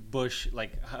this bush,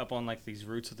 like up on like these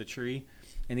roots of the tree,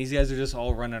 and these guys are just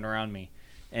all running around me.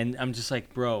 And I'm just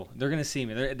like, bro, they're gonna see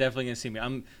me. They're definitely gonna see me.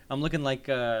 I'm looking like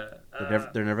they're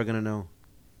never gonna know.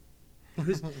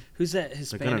 Who's that Hispanic?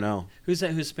 They're gonna know. Who's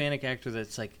that Hispanic actor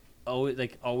that's like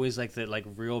always like the like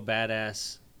real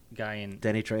badass guy in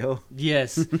Danny Trejo?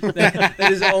 Yes. that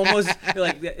is almost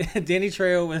like Danny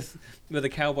Trejo with a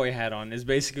cowboy hat on is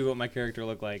basically what my character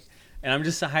looked like. And I'm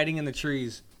just hiding in the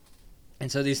trees.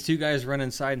 And so these two guys run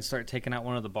inside and start taking out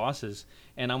one of the bosses,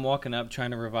 and I'm walking up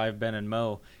trying to revive Ben and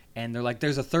Mo, and they're like,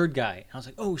 there's a third guy. And I was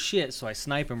like, oh shit, so I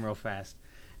snipe him real fast.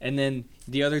 And then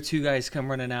the other two guys come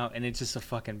running out, and it's just a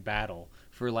fucking battle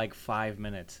for like 5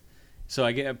 minutes. So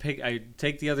I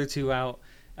take the other two out.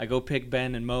 I go pick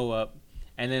Ben and Mo up,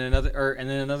 and then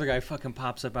another guy fucking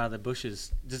pops up out of the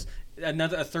bushes. Just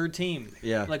a third team.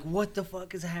 Yeah. Like what the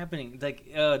fuck is happening? Like,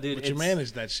 dude. But you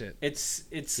managed that shit.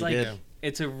 It's like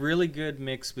it's a really good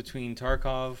mix between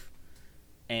Tarkov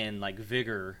and like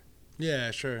Vigor.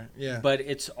 Yeah, sure. Yeah. But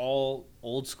it's all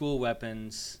old school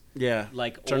weapons. Yeah.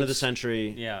 Like turn of the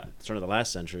century. Yeah. Turn of the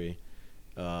last century.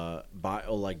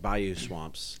 Like bayou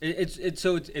swamps.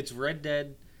 It's Red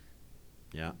Dead,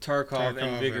 Tarkov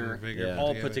and Vigor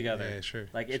all put together. Yeah, sure.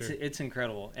 Like it's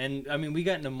incredible, and I mean we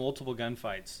got into multiple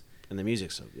gunfights, and the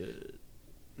music's so good.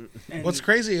 What's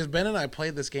crazy is Ben and I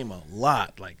played this game a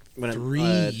lot, like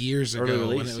 3 years ago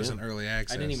when it was in early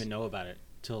access. I didn't even know about it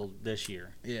till this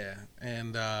year. Yeah,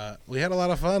 and we had a lot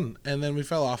of fun, and then we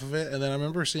fell off of it, and then I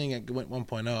remember seeing it went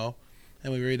 1.0,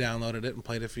 and we re-downloaded it and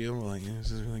played a few, and we're like, this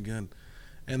is really good.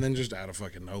 And then just out of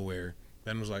fucking nowhere,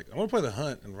 Ben was like, I want to play the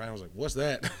hunt. And Ryan was like, what's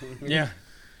that? Yeah.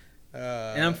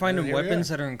 And I'm finding weapons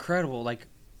that are incredible. Like,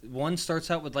 one starts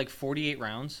out with like 48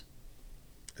 rounds.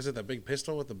 Is it that big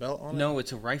pistol with the belt on it? No,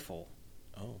 it's a rifle.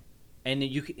 Oh. And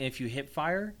if you hip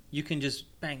fire, you can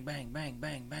just bang, bang, bang,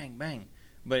 bang, bang, bang.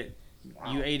 But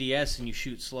Wow. You ADS and you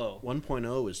shoot slow.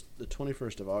 1.0 is the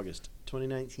 21st of August,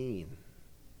 2019.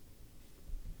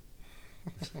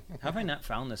 How have I not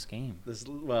found this game?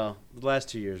 The last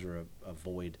 2 years were a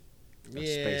void of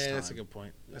space-time. That's a good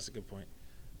point. That's a good point.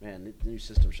 Man, the new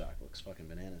System Shock looks fucking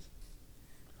bananas.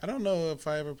 I don't know if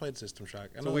I ever played System Shock.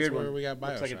 I know weird that's where one. we got BioShock.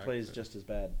 Looks like it plays just as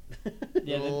bad.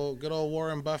 Good old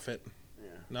Warren Buffett. Yeah.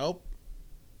 Nope.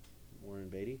 Warren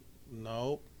Beatty?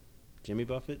 Nope. Jimmy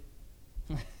Buffett?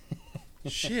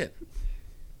 Shit.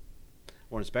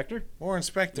 Warren Spector? Warren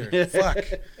Spector. Fuck.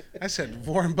 I said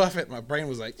Warren Buffett. My brain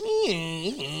was like.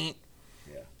 Yeah.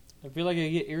 I feel like I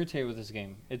get irritated with this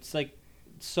game. It's like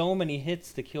so many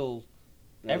hits to kill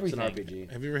everything. It's an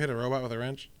RPG. Have you ever hit a robot with a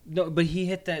wrench? No, but he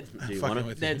hit that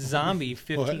zombie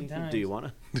 15 times. Do you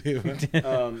want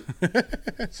to?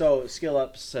 So Skill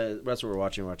Up says that's what we're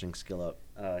watching. We're watching Skill Up.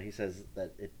 He says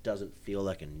that it doesn't feel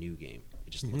like a new game.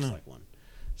 It just looks like one.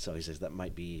 So he says that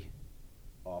might be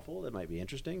awful. That might be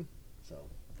interesting. So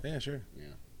yeah, sure.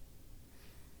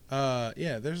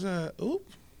 Yeah.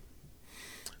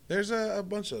 There's a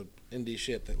bunch of indie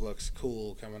shit that looks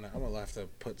cool coming out. I'm gonna have to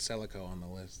put Celico on the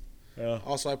list. Yeah.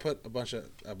 Also, I put a bunch of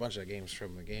games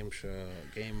from the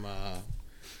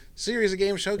series of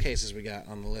game showcases we got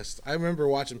on the list. I remember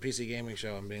watching PC Gaming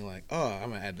Show and being like, "Oh,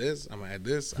 I'm gonna add this. I'm gonna add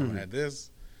this. I'm gonna add this."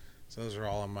 So those are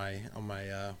all on my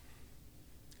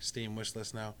Steam wish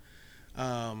list now.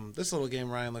 This little game,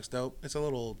 Ryan, looks dope. It's a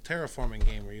little terraforming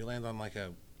game where you land on like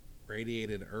a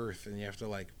radiated Earth and you have to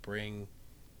like bring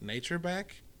nature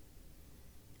back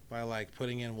by like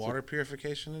putting in water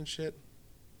purification and shit.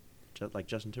 Like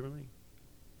Justin Timberlake?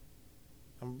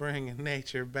 I'm bringing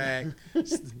nature back.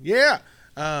 Yeah.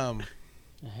 I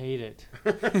hate it.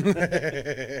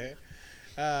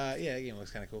 Yeah, the game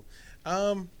looks kind of cool.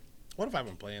 What have I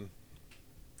been playing?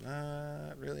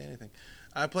 Not really anything.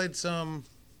 I played some.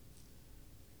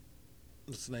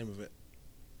 What's the name of it?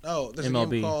 Oh, there's MLB. a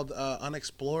game called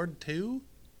Unexplored 2,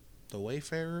 The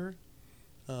Wayfarer.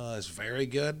 It's very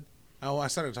good. I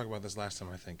started to talk about this last time,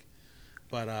 I think.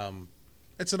 But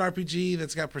it's an RPG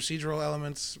that's got procedural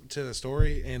elements to the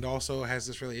story and also has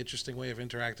this really interesting way of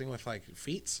interacting with like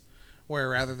feats, where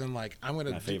rather than like I'm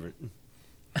gonna favorite.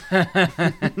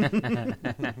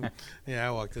 Yeah,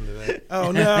 I walked into that.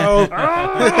 Oh no!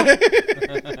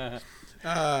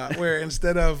 Where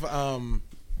instead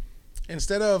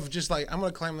of just like I'm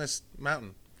gonna climb this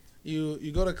mountain,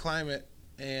 you go to climb it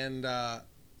and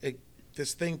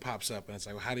this thing pops up and it's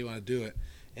like, well, how do you want to do it?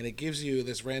 And it gives you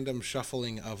this random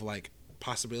shuffling of like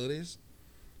possibilities,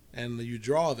 and you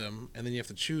draw them, and then you have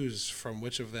to choose from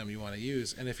which of them you want to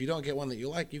use. And if you don't get one that you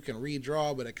like, you can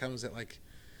redraw, but it comes at like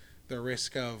the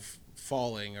risk of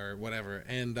falling or whatever.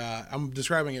 And I'm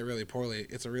describing it really poorly.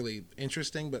 It's a really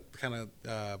interesting but kind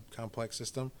of complex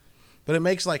system, but it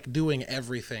makes like doing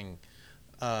everything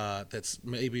that's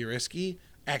maybe risky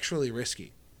actually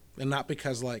risky, and not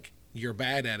because like you're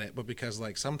bad at it, but because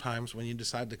like sometimes when you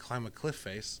decide to climb a cliff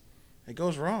face, it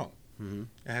goes wrong. Mm-hmm.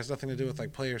 It has nothing to do with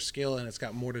like player skill, and it's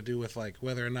got more to do with like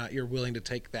whether or not you're willing to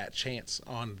take that chance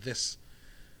on this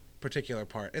particular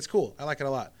part. It's cool. I like it a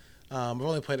lot. I've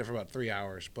only played it for about 3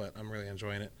 hours, but I'm really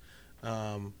enjoying it.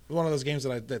 One of those games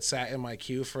that sat in my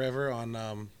queue forever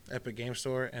on Epic Game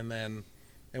Store, and then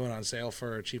it went on sale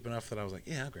for cheap enough that I was like,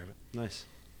 yeah, I'll grab it. Nice.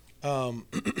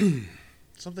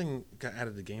 Something got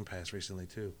added to Game Pass recently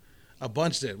too. A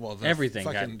bunch did. Well, everything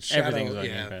was on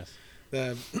Game Pass.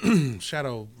 The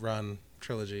Shadowrun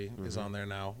trilogy is on there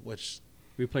now, which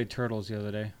we played Turtles the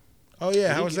other day. Oh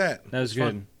yeah, how was that? That was good.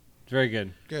 Fun. It's very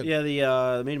good. Good. Yeah,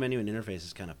 the main menu and interface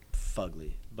is kind of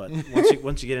fugly, but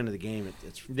once you get into the game,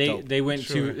 it's dope. They went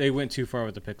too far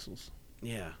with the pixels.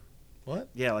 Yeah. What?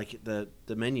 Yeah, like the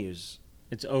menus.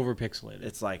 It's over pixelated.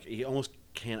 It's like you almost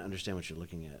can't understand what you're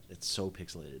looking at. It's so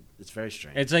pixelated. It's very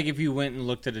strange. It's like if you went and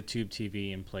looked at a tube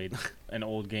TV and played an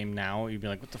old game now, you'd be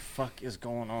like, "What the fuck is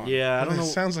going on?" Yeah, I don't know.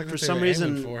 Sounds like for some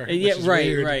reason. Yeah,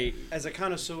 right, right. As a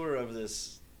connoisseur of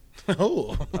this,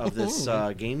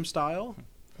 game style,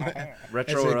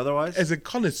 retro or otherwise, as a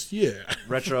connoisseur,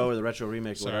 retro or the retro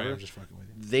remake, Sorry, whatever. I'm just fucking with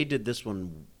you. They did this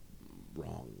one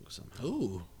wrong somehow.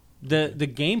 Ooh. The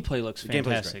gameplay looks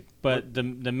fantastic, but the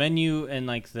menu and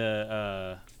like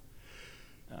the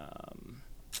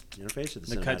interface or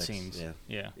the cutscenes.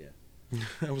 Yeah.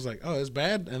 I was like, oh, it's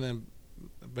bad, and then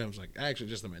Ben was like, actually,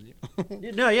 just the menu.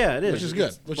 No, yeah, it is. Which is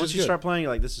good. Once you start playing,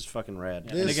 you're like, this is fucking rad.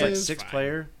 Yeah. They got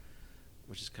 6-player,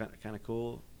 which is kind of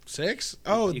cool. 6?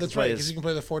 Oh, that's right, because you can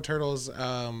play the 4 turtles,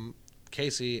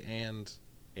 Casey and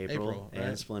April and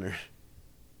right? Splinter.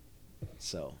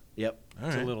 So, yep,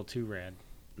 it's a little too rad.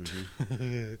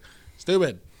 Mm-hmm.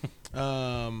 Stupid.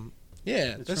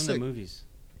 Yeah, it's from the movies.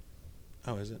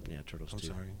 Oh, is it? Yeah, Turtles 2. I'm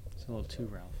sorry. It's a little too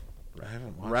Ralph. I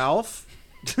haven't watched Ralph?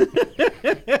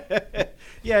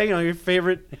 Yeah, your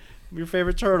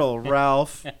favorite turtle,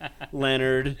 Ralph,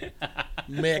 Leonard,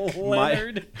 Mick,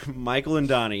 Leonard, Michael, and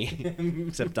Donnie.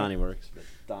 Except Donnie works. But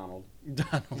Donald.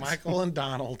 Michael and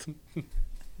Donald.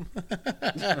 All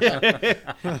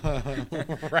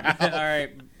right,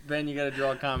 Ben, you got to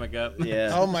draw a comic up.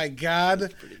 Yeah. Oh my God.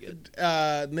 That's pretty good.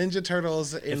 Ninja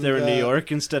Turtles. If they're in New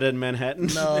York instead of in Manhattan.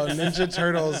 No, Ninja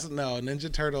Turtles. No,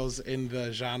 Ninja Turtles in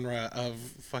the genre of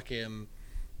fucking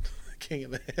King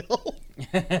of the Hill.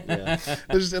 Yeah.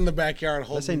 They're just in the backyard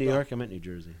holding. Did I say New York? I meant New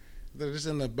Jersey. They're just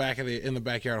in the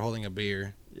backyard holding a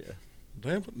beer. Yeah.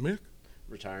 Damn it, Mick.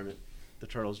 Retirement. The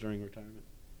Turtles during retirement.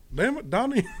 Damn it,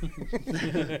 Donnie.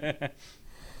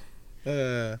 Which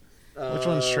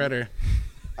one's Shredder?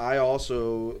 I'm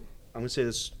going to say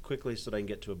this quickly so that I can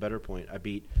get to a better point. I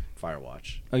beat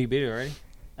Firewatch. Oh, you beat it already?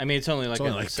 I mean, it's only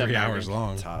like 3 hours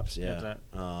long. Tops, yeah.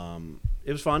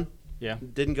 It was fun. Yeah.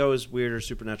 Didn't go as weird or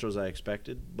supernatural as I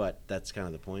expected, but that's kind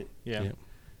of the point. Yeah.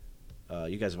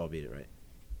 You guys have all beat it, right?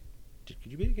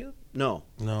 Could you beat it, Caleb? No.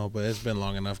 No, but it's been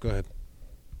long enough. Go ahead.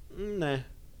 Nah.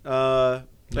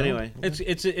 But anyway.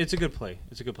 It's a good play.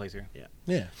 It's a good playthrough.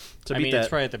 Yeah. So it's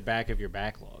probably at the back of your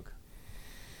backlog.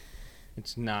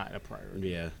 It's not a priority.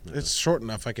 Yeah. No. It's short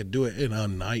enough. I could do it in a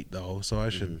night though, so I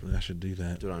should do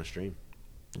that. Do it on a stream.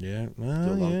 Yeah.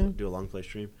 Do a long play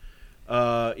stream.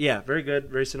 Yeah, very good,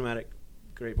 very cinematic,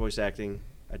 great voice acting.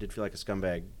 I did feel like a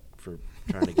scumbag for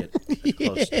trying to get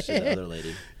close to see the other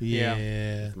lady.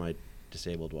 Yeah. With my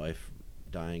disabled wife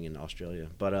dying in Australia.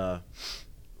 But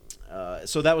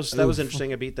so that was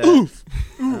interesting. I beat that.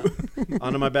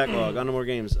 Onto my backlog, onto more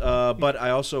games. But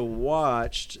I also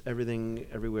watched Everything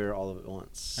Everywhere All at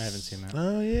Once. I haven't seen that.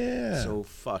 Oh yeah. So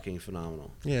fucking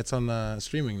phenomenal. Yeah, it's on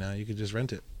streaming now. You could just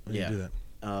rent it when you do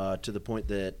that. To the point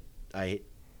that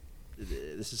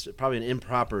this is probably an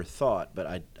improper thought, but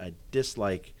I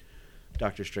dislike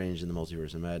Doctor Strange in the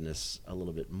Multiverse of Madness a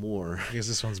little bit more. I guess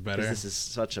this one's better. This is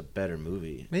such a better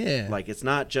movie. Yeah. Like, it's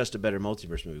not just a better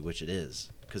multiverse movie, which it is,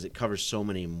 because it covers so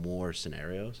many more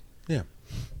scenarios. Yeah.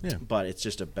 Yeah. But it's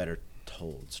just a better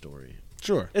told story.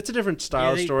 Sure. It's a different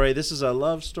style story. This is a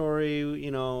love story,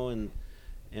 and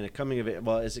a coming of age.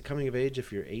 Well, is it coming of age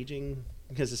if you're aging?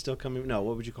 Because it's still coming. No,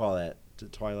 what would you call that? The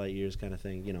Twilight years kind of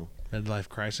thing, Midlife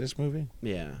crisis movie?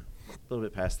 Yeah. A little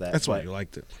bit past that. That's why you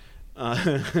liked it.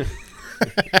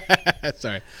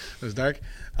 Sorry. It was dark.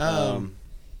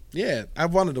 Yeah,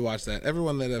 I've wanted to watch that.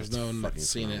 Everyone that I've known that's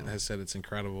seen it has said it's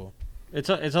incredible.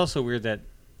 It's also weird that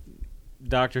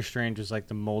Doctor Strange was like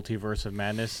the Multiverse of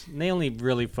Madness, and they only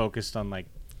really focused on like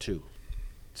two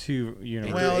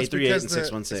universes. Well, it's 838 and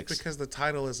 616. It's because the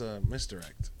title is a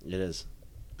misdirect. It is.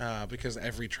 Because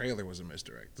every trailer was a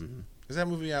misdirect. Mm-hmm. Is that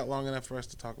movie out long enough for us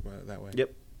to talk about it that way?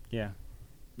 Yep. Yeah.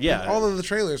 Yeah. All of the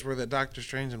trailers were that Doctor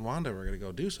Strange and Wanda were going to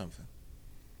go do something.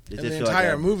 It and did the feel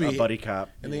entire like movie, a buddy cop.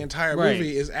 And the entire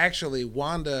movie is actually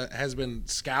Wanda has been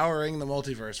scouring the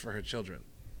multiverse for her children,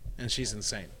 and she's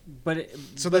insane. The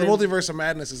Multiverse of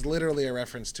Madness is literally a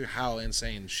reference to how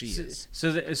insane she is.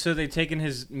 So they've taken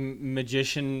his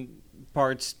magician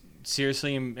parts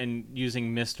seriously and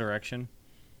using misdirection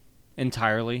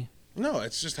entirely. No,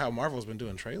 it's just how Marvel's been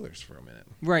doing trailers for a minute.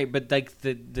 Right, but like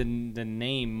the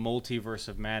name Multiverse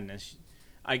of Madness,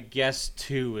 I guess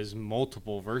 2 is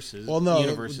multiple verses. Well, no,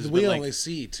 universes, we only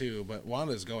see 2, but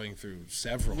Wanda's going through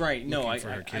several. Right, no, I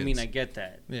mean I get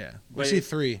that. Yeah, we see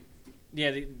 3.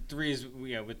 Yeah, 3 is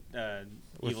with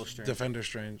Evil Strange. Defender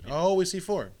Strange. Yeah. Oh, we see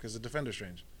 4 because of Defender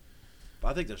Strange.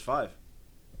 I think there's 5.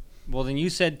 Well, then you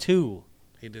said 2.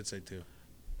 He did say 2.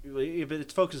 But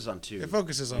it focuses on 2. It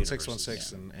focuses on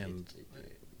 616 and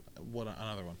what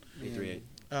another one. 838.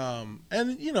 And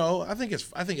I think it's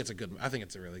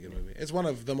a really good movie. It's one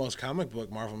of the most comic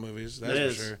book Marvel movies.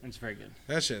 That's for sure. It's very good.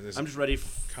 That shit is. I'm just ready.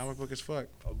 Comic book as fuck.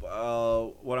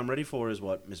 What I'm ready for is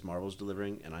what Ms. Marvel's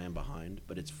delivering, and I am behind.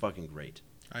 But it's fucking great.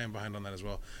 I am behind on that as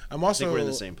well. I think we're in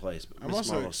the same place. But I'm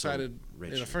also excited.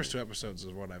 The first 2 episodes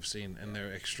is what I've seen, and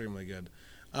they're extremely good.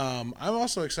 I'm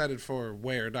also excited for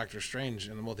where Doctor Strange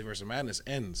in the Multiverse of Madness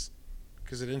ends,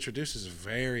 because it introduces a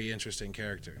very interesting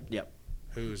character. Yep.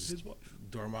 Who's his wife.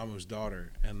 Dormammu's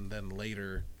daughter, and then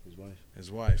later his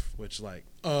wife. Which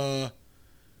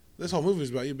this whole movie is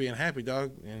about you being happy,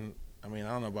 dog. And I mean, I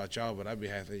don't know about y'all, but I'd be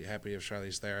happy if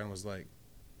Charlize Theron was like,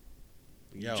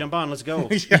 "Yo, jump on, let's go."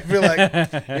 Yeah, I'd be like,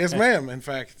 "Yes, ma'am." In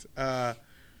fact,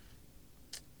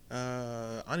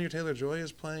 Anya Taylor-Joy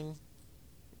is playing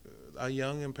a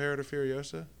young Imperator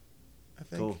Furiosa, I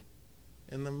think. Cool.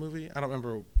 In the movie, I don't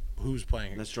remember who's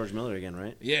playing. That's George Miller again,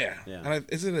 right? Yeah. And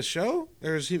is it a show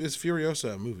or is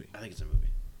Furiosa a movie? I think it's a movie.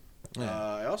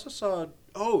 Yeah. I also saw.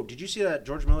 Oh, did you see that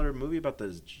George Miller movie about the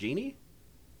genie?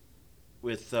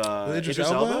 With Idris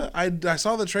Elba? I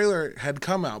saw the trailer had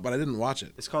come out, but I didn't watch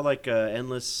it. It's called like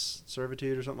Endless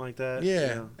Servitude or something like that. Yeah, you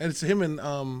know? And it's him and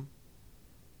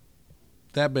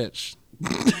that bitch.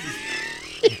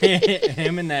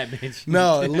 Him and that bitch.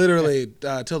 No, literally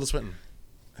Tilda Swinton,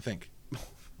 I think.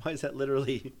 Why is that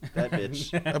literally that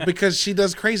bitch? Because she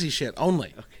does crazy shit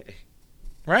only. Okay.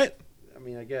 Right? I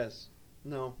mean, I guess.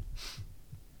 No.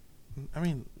 I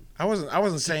mean, I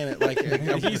wasn't saying it like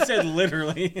he said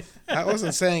literally. I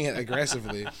wasn't saying it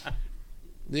aggressively.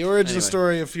 The origin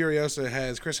story of Furiosa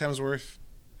has Chris Hemsworth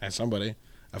as somebody,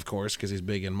 of course, because he's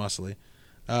big and muscly.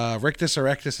 Rictus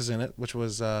Erectus is in it, which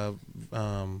was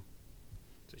Immortan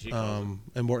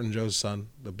Joe's son,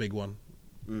 the big one,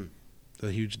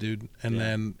 the huge dude, and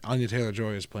then Anya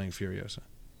Taylor-Joy is playing Furiosa.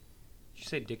 Did you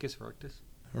say Dickus Rictus?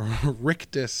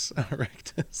 Rictus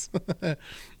Erectus.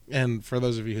 And for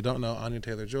those of you who don't know, Anya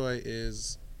Taylor-Joy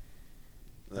is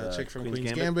the chick from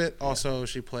Queen's Gambit. Also,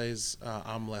 she plays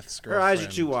Amleth's girlfriend. Her eyes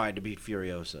are too wide to be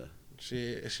Furiosa.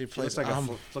 She plays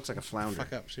looks like a flounder.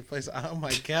 Fuck up. She plays. Oh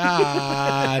my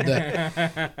god.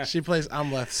 She plays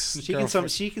Amleth's girlfriend.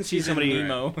 She can see somebody.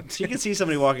 She can see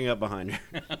somebody walking up behind her.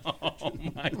 Oh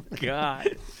my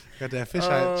god. Got that fish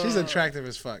eye. She's attractive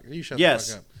as fuck. You shut the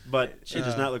fuck up. But she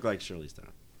does not look like Charlize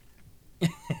Theron.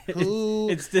 Who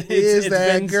is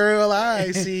that girl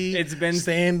I see? It's been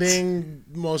standing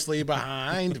mostly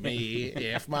behind me.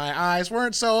 If my eyes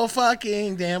weren't so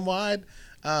fucking damn wide.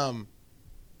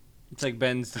 It's like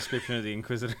Ben's description of the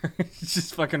Inquisitor. It's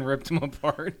just fucking ripped him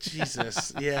apart.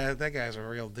 Jesus. Yeah, that guy's a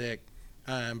real dick.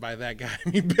 And by that guy, I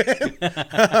mean Ben.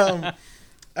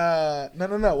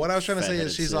 No. What I was trying to say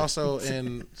is she's also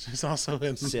in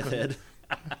Sith head.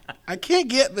 I can't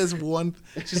get this one.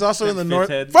 She's also in the North.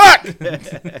 Head. Fuck!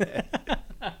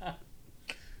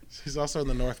 She's also in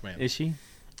the Northman. Is she?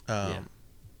 Yeah.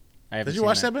 Did you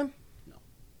watch that, Ben?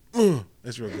 No.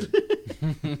 It's real good.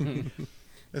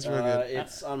 It's real good.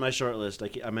 It's on my short list.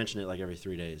 I mention it like every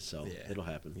 3 days, so it'll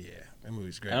happen. Yeah, that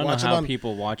movie's great. I don't know how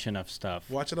people watch enough stuff.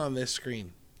 Watch it on this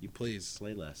screen, you please.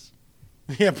 Play less.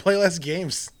 Yeah, play less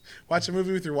games. Watch a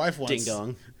movie with your wife once. Ding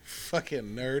dong.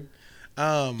 Fucking nerd.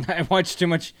 I watched too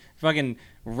much fucking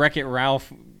Wreck-It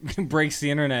Ralph breaks the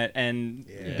internet and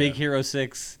Big Hero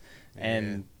 6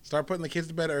 and start putting the kids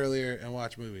to bed earlier and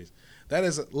watch movies. That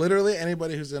is literally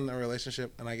anybody who's in a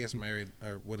relationship and I guess married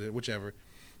or whichever.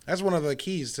 That's one of the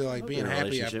keys to like being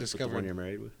happy. I've discovered. With the one you're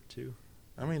married with too.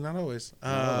 I mean, not always.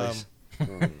 No.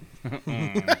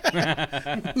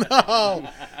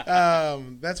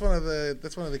 That's one of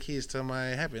the keys to my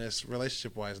happiness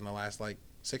relationship wise in the last like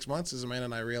 6 months is Amanda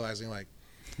and I realizing like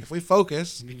if we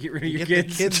focus, you get rid of your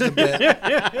kids. The kids to bed.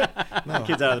 No,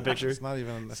 kids out of the picture. It's not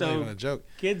even. That's not even a joke.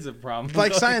 Kids a problem.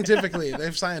 Like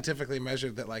they've scientifically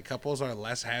measured that like couples are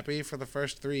less happy for the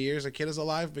first 3 years a kid is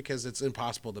alive because it's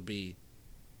impossible to be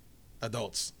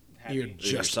adults. Happy.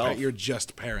 You're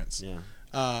just parents.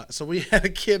 Yeah. So we had a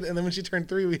kid, and then when she turned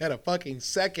 3, we had a fucking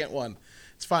second one.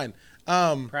 It's fine.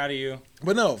 Proud of you.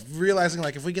 But no, realizing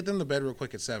like if we get them to bed real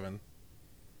quick at 7,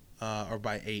 or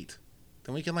by 8,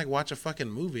 then we can like watch a fucking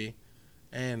movie,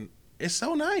 and it's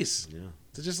so nice. Yeah.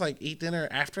 To just like eat dinner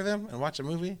after them and watch a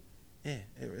movie. Yeah,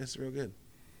 it's real good.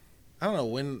 I don't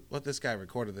know what this guy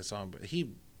recorded this on, but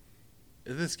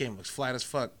this game looks flat as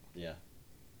fuck. Yeah.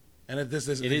 And it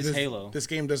is Halo. This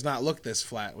game does not look this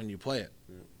flat when you play it.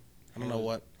 Yeah. I don't know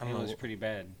what. I don't know. It's pretty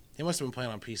bad. He must have been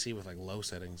playing on PC with like low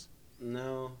settings.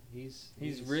 No,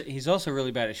 he's also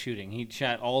really bad at shooting. He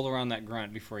shot all around that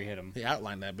grunt before he hit him. He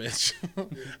outlined that bitch.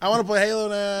 I want to play Halo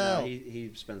now. No,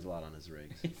 he spends a lot on his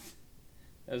rigs.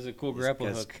 That was a cool grapple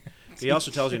hook. He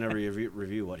also tells you in every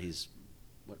review what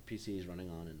PC he's running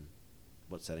on and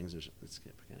what settings. It's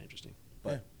kind of interesting.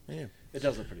 But yeah. It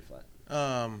does look pretty flat.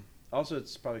 Also,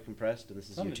 it's probably compressed, and this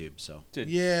is YouTube, so.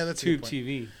 Yeah, that's Tube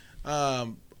TV.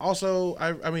 Also,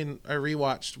 I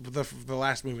rewatched the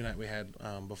last movie night we had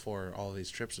before all of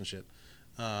these trips and shit.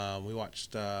 We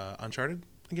watched Uncharted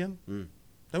again.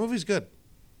 That movie's good.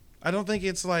 I don't think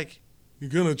it's like you're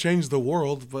gonna change the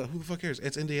world, but who the fuck cares?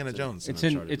 It's Indiana Jones. It's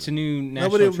a new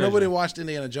national nobody watched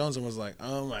Indiana Jones and was like,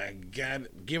 oh my god,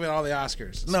 give it all the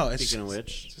Oscars. No, it's speaking of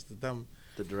which, it's just the dumb.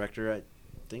 The director, I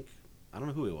don't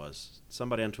know who he was.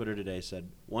 Somebody on Twitter today said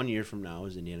 1 year from now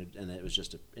is Indiana, and it was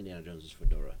just Indiana Jones's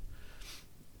fedora.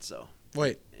 So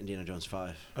wait, Indiana Jones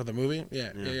 5. Oh, the movie?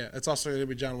 Yeah. It's also going to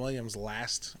be John Williams'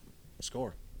 last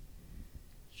score.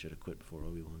 Should have quit before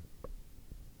Obi-Wan.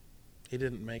 He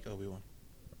didn't make Obi-Wan.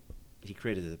 He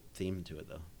created the theme to it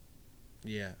though.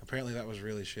 Yeah, apparently that was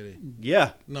really shitty.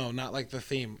 Yeah. No, not like the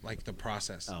theme, like the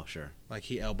process. Oh, sure. Like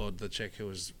he elbowed the chick who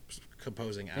was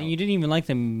composing out. And you didn't even like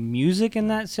the music in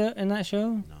that show? No,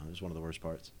 it was one of the worst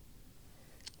parts.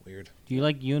 Weird. Do you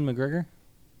like Ewan McGregor?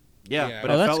 Yeah,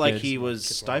 but it felt like he was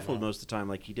stifled most of the time.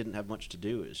 Like he didn't have much to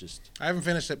do. It's just. I haven't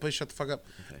finished it. Please shut the fuck up.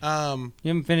 Okay. You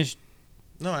haven't finished?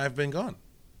 No, I've been gone.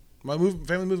 My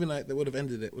family movie night that would have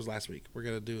ended it was last week. We're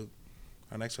gonna do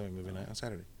our next family movie night on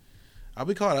Saturday. I'll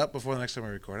be caught up before the next time we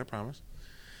record. I promise.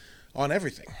 On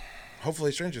everything,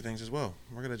 hopefully Stranger Things as well.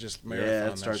 We're gonna just marathon Yeah, it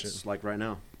that starts shit. like right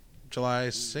now. July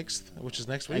 6th, which is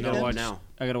next week. I gotta watch now.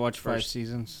 I gotta watch 5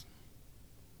 seasons.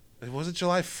 Was it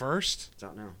July 1st? It's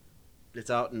out now. It's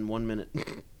out in 1 minute.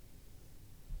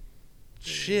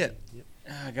 Shit. Yep.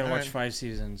 I gotta watch 5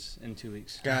 seasons in 2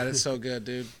 weeks. God, it's so good,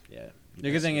 dude. Yeah.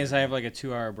 The good thing is I have like a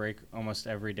 2-hour break almost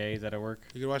every day that I work.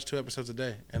 You could watch 2 episodes a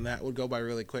day, and that would go by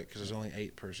really quick because there's only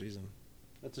 8 per season.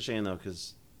 That's a shame though,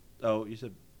 because you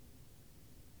said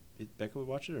Becca would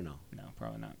watch it or no? No,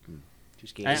 probably not. Too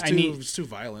scary. It's too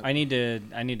violent. I need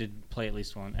to play at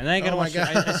least one, and then I gotta watch.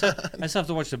 I still have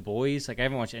to watch The Boys. Like I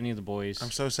haven't watched any of The Boys. I'm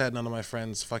so sad none of my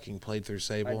friends fucking played through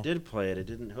Sable. I did play it. It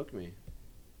didn't hook me.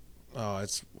 Oh,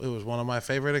 it was one of my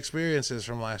favorite experiences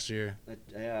from last year.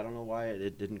 I don't know why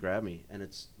it didn't grab me, and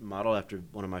it's modeled after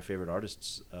one of my favorite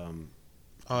artists.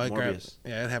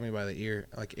 It had me by the ear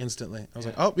like instantly. I was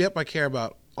like, oh, yep, I care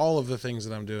about all of the things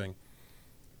that I'm doing.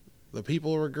 The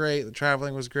people were great. The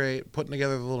traveling was great. Putting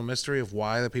together the little mystery of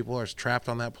why the people are trapped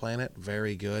on that planet,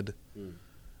 very good.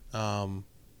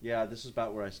 Yeah, this is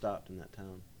about where I stopped in that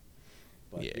town.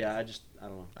 But I don't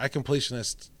know. I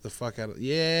completionist the fuck out of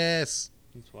yes.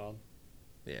 It's wild.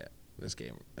 Yeah, that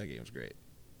game's great.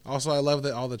 Also, I love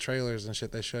that all the trailers and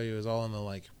shit they show you is all in the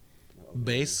like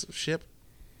base ship.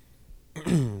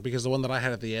 Because the one that I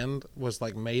had at the end was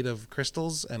like made of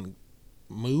crystals and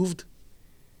moved,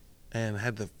 and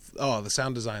had the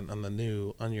sound design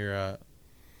on your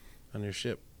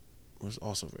ship was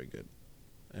also very good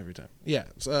every time. Yeah,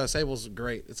 Sable's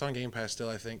great. It's on Game Pass still,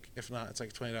 I think. If not, it's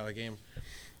like a $20 game.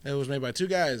 It was made by 2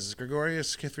 guys,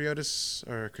 Gregorius Kithriades.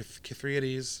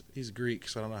 He's Greek,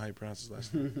 so I don't know how you pronounce his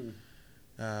last name.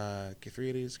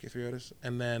 Kithriades,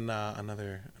 and then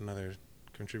another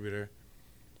contributor.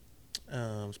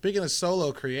 Speaking of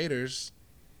solo creators,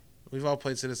 we've all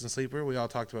played Citizen Sleeper. We all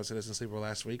talked about Citizen Sleeper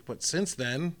last week, but since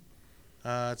then,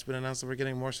 it's been announced that we're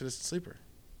getting more Citizen Sleeper,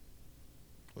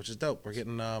 which is dope. We're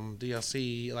getting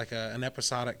DLC, like an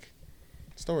episodic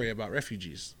story about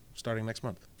refugees, starting next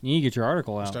month. You need to get your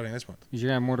article out. Starting this month. Because you're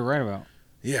going to have more to write about.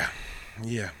 Yeah.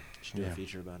 Should do a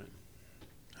feature about it.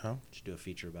 Huh? Should do a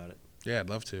feature about it. Yeah, I'd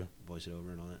love to. Voice it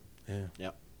over and all that.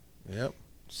 Yeah. Yep.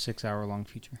 6-hour-long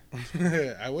feature.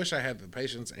 I wish I had the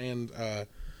patience and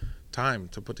time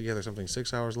to put together something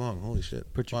 6 hours long. Holy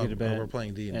shit! Put your kid to bed. We're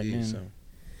playing D&D, so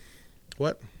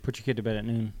what? Put your kid to bed at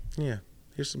noon. Yeah.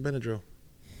 Here's some Benadryl.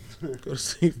 Go to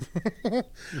sleep.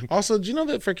 Also, do you know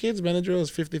that for kids, Benadryl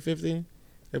is 50-50?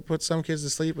 It puts some kids to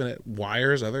sleep and it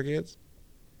wires other kids.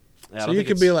 Yeah, so you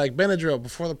could be like Benadryl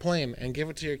before the plane and give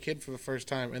it to your kid for the first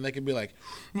time, and they could be like,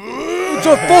 "It's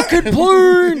a fucking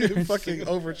plane!" Fucking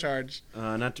overcharge.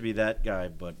 Not to be that guy,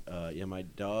 but my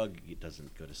dog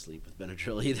doesn't go to sleep with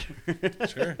Benadryl either.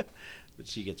 Sure, but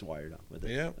she gets wired up with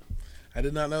it. Yeah, I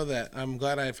did not know that. I'm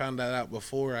glad I found that out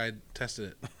before I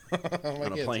tested it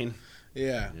on a plane.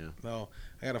 Yeah. No,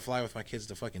 I got to fly with my kids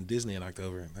to fucking Disney in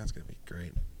October. That's gonna be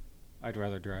great. I'd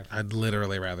rather drive. I'd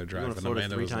literally rather drive. You than Florida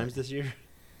Amanda 3 times this year.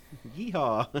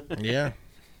 Yeehaw.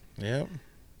 Yeah.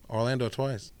 Orlando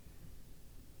twice.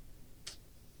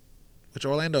 Which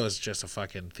Orlando is just a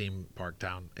fucking theme park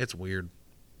town. It's weird.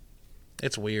 I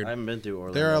haven't been to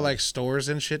Orlando. There are like stores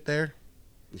and shit there.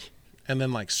 And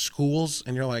then like schools,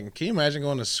 and you're like, can you imagine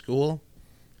going to school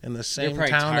in the same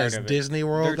town as Disney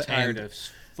World? They're tired of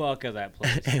fuck of that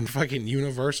place. And fucking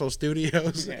Universal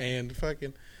Studios and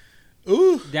fucking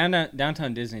ooh.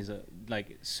 Downtown Disney's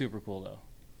like super cool though.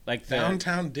 Like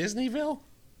downtown Disneyville?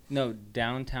 No,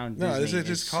 downtown Disney. No, is it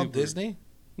just called Disney?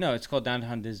 No, it's called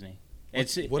Downtown Disney.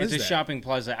 It's a shopping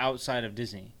plaza outside of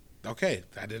Disney. Okay,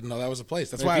 I didn't know that was a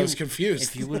place. That's why I was confused.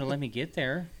 If you would have let me get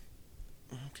there.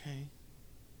 Okay.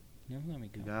 You never let me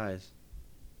go.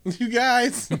 You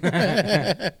guys.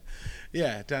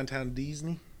 Yeah, downtown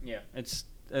Disney. Yeah, it's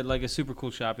like a super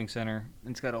cool shopping center.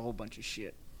 It's got a whole bunch of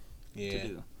shit to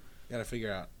do. Got to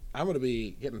figure out. I'm going to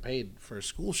be getting paid for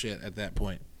school shit at that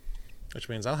point, which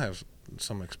means I'll have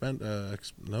some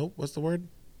what's the word?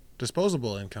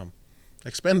 Disposable income.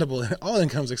 Expendable. All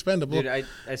income's expendable. Dude,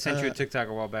 I sent you a TikTok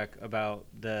a while back about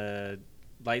the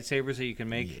lightsabers that you can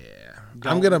make. Yeah,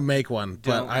 I'm gonna make one,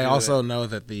 but I also know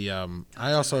that the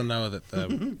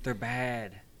they're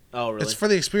bad. Oh, really? It's for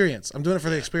the experience. I'm doing it for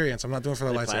the experience. I'm not doing it for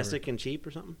the lightsaber. Plastic and cheap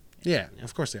or something? Yeah,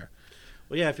 of course they are.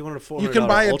 Well, yeah. If you wanted a $400 you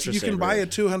can buy a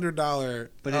 $200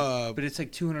 but it's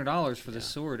like $200 for the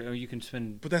sword, or you can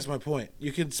spend. But that's my point.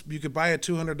 You could buy a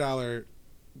 $200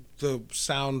 the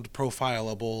sound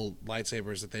profilable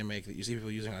lightsabers that they make that you see people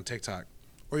using on TikTok,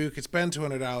 or you could spend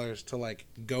 $200 to like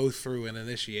go through an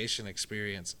initiation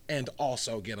experience and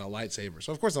also get a lightsaber.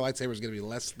 So of course the lightsaber is going to be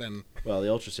less than. Well,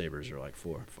 the Ultra Sabers are like $400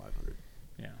 or $500.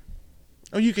 Yeah.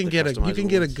 Oh, you can get a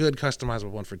good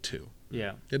customizable one for $2.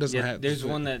 Yeah. It doesn't have. There's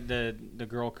one that the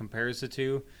girl compares it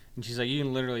to, and she's like, "You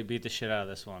can literally beat the shit out of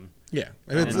this one." Yeah,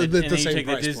 and then you take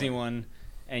the Disney one,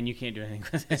 and you can't do anything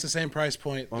with it. It's the same price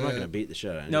point. Well, I'm not going to beat the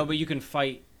shit out of it. No, but you can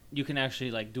fight. You can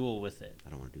actually like duel with it. I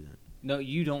don't want to do that. No,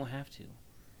 you don't have to.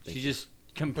 She's just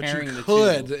comparing the two.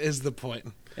 But you could is the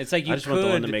point. It's like you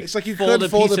could. It's like you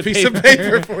could fold a piece of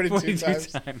paper 42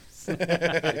 times.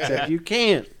 Except you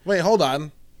can't. Wait, hold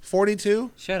on.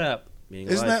 42? Shut up.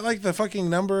 Isn't that like the fucking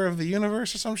number of the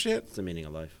universe or some shit? It's the meaning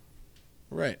of life.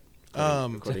 Right.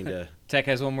 According to Tech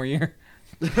has one more year.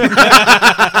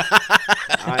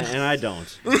 I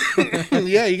don't.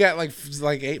 Yeah, you got like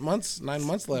 9 months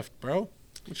left, bro.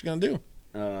 What you gonna do?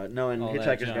 No, in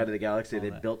Hitchhiker's Guide to the Galaxy,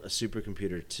 they built a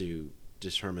supercomputer to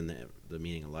determine the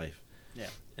meaning of life. Yeah.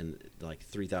 And like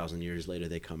 3,000 years later,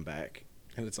 they come back.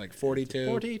 And it's like 42.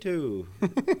 42.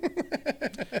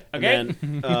 Okay.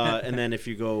 And then if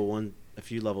you go a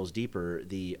few levels deeper,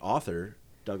 the author,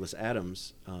 Douglas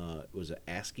Adams, was an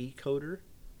ASCII coder,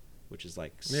 which is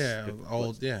like it's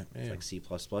like C++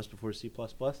 before C++.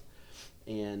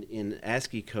 And in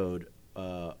ASCII code,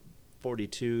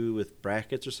 42 with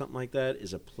brackets or something like that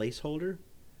is a placeholder.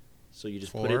 So you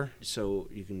just put it so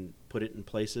you can put it in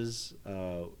places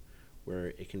where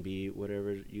it can be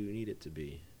whatever you need it to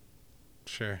be.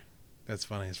 Sure. That's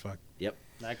funny as fuck. Yep.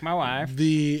 Like my wife.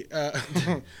 The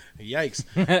yikes.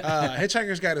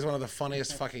 Hitchhiker's Guide is one of the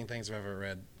funniest fucking things I've ever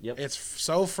read. Yep. It's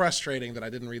so frustrating that I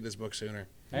didn't read this book sooner.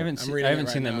 I haven't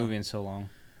seen that movie in so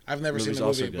long. I've never seen the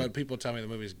movie, but people tell me the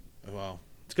movie's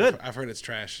it's good. I've heard it's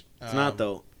trash. It's not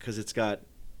though, because it's got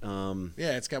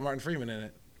it's got Martin Freeman in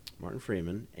it. Martin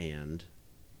Freeman and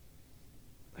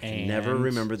I can never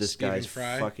remember this guy's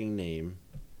fucking name.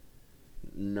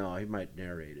 No, he might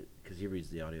narrate it because he reads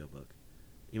the audiobook.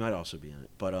 He might also be in it.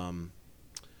 But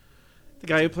the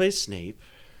guy who plays Snape,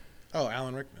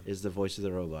 Alan Rickman, is the voice of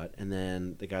the robot. And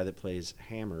then the guy that plays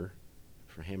Hammer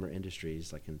for Hammer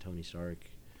Industries, like in Tony Stark.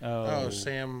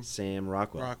 Sam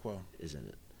Rockwell is in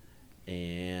it.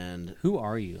 And who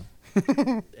are you?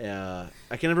 I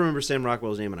can never remember Sam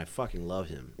Rockwell's name, and I fucking love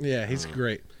him. Yeah, he's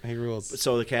great. He rules.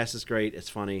 So the cast is great. It's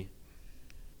funny.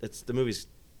 The movie's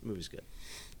good.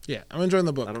 Yeah, I'm enjoying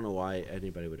the book. I don't know why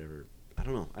anybody would ever. I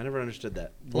don't know. I never understood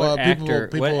that. What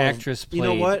actress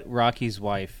played Rocky's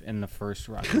wife in the first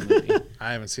Rocky movie?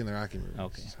 I haven't seen the Rocky movie.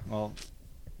 Okay, well,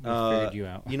 we figured you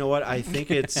out. You know what? I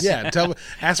think it's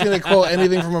ask me to quote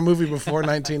anything from a movie before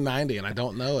 1990, and I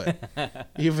don't know it.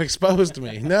 You've exposed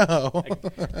me. No.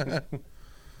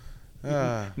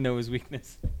 Know his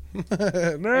weakness. No.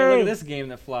 Hey, look at this game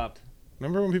that flopped.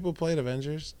 Remember when people played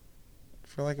Avengers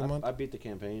for like a month? I beat the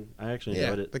campaign. I actually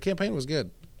enjoyed it. The campaign was good.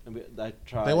 I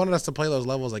tried. They wanted us to play those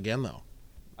levels again, though.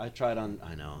 I tried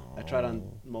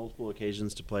on multiple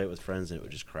occasions to play it with friends, and it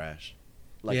would just crash.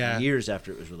 Years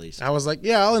after it was released. I was like,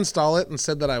 I'll install it, and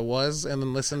said that I was, and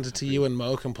then listened to you and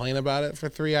Mo complain about it for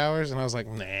 3 hours, and I was like,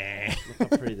 nah. Look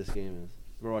how pretty this game is.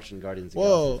 We're watching Guardians of the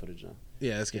Galaxy footage now.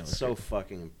 Yeah, this game is so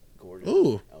fucking gorgeous.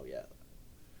 Ooh. Oh, yeah.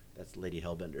 That's Lady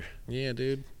Hellbender. Yeah,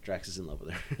 dude. Drax is in love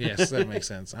with her. Yes, that makes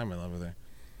sense. I'm in love with her.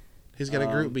 He's got a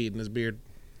Groot bead in his beard.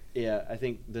 Yeah, I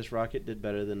think this rocket did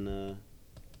better than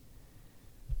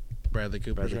Bradley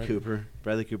Cooper.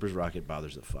 Bradley Cooper's rocket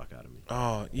bothers the fuck out of me.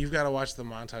 Oh, you've got to watch the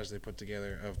montage they put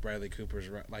together of Bradley Cooper's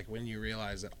when you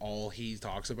realize that all he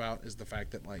talks about is the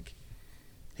fact that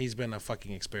he's been a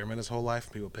fucking experiment his whole life.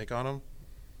 People pick on him.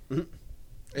 Mm-hmm.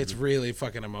 It's really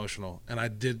fucking emotional, and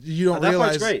you don't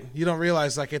realize part's great. You don't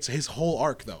realize it's his whole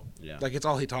arc though. Yeah, it's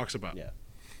all he talks about. Yeah,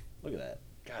 look at that.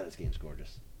 God, this game's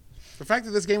gorgeous. The fact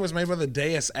that this game was made by the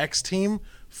Deus Ex team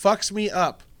fucks me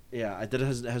up. Yeah, it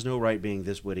has no right being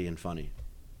this witty and funny.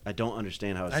 I don't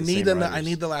understand how it's I need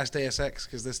the last Deus Ex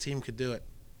because this team could do it.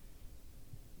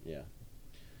 Yeah.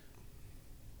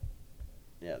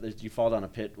 Yeah, you fall down a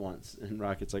pit once, and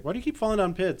Rocket's like, why do you keep falling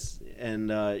down pits?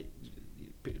 And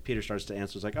Peter starts to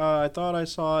answer. It's like, I thought I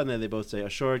saw, and then they both say, a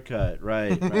shortcut,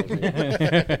 right.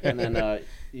 And then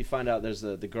you find out there's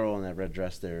the girl in that red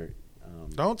dress there.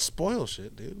 Don't spoil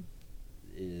shit, dude.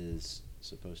 Is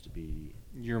supposed to be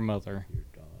your mother. Your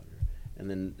daughter. And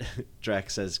then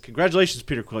Drax says, "Congratulations,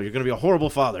 Peter Quill. You're going to be a horrible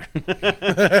father."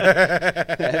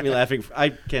 Had me laughing. I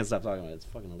can't stop talking about it. It's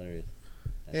fucking hilarious.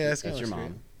 That's your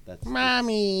mom. That's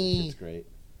Mommy. It's great.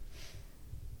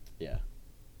 Yeah.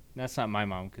 That's not my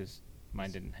mom because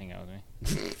mine didn't hang out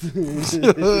with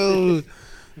me.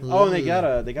 Oh, and they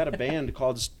got a band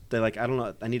called. They're like, I don't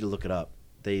know. I need to look it up.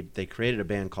 They created a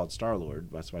band called Star-Lord.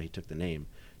 That's why he took the name.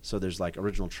 So there's like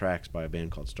original tracks by a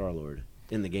band called Star-Lord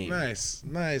in the game. Nice.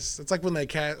 It's like when they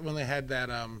had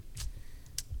that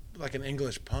like an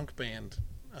English punk band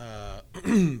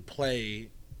play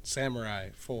Samurai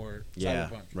for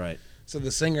Cyberpunk. Right. So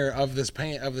the singer of this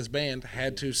band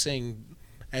had to sing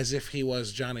as if he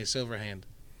was Johnny Silverhand.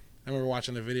 I remember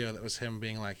watching the video that was him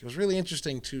being like, it was really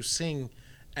interesting to sing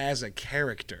as a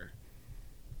character.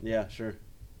 Yeah, sure.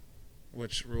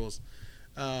 Which rules.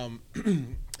 Yeah,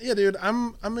 dude,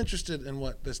 I'm interested in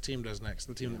what this team does next.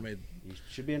 The team that made you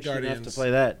should be interested Guardians. enough to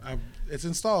play that. It's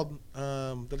installed.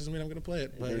 That doesn't mean I'm going to play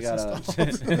it, but it's installed.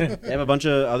 They have a bunch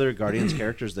of other Guardians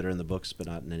characters that are in the books, but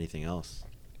not in anything else.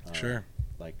 Sure.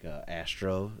 Like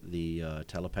Astro, the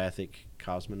telepathic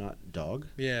cosmonaut dog.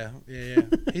 Yeah.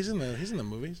 He's in the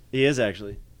movies. He is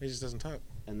actually. He just doesn't talk.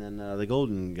 And then the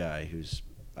golden guy, who's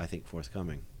I think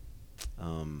forthcoming.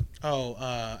 Adam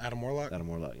Warlock. Adam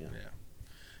Warlock, yeah.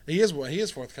 He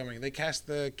is forthcoming. They cast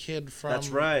the kid from. That's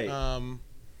right.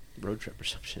 Road Trip or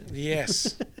some shit.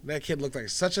 Yes, that kid looked like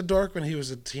such a dork when he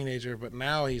was a teenager, but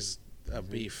now he's a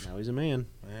beef. Now he's a man.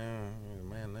 Yeah, he's a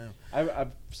man now.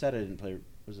 I've said I didn't play.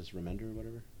 Was this Remender or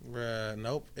whatever?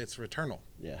 Nope, it's Returnal.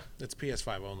 Yeah. It's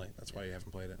PS5 only. That's why you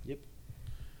haven't played it. Yep.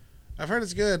 I've heard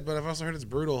it's good, but I've also heard it's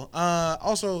brutal.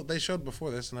 Also, they showed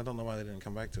before this, and I don't know why they didn't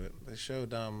come back to it. They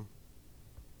showed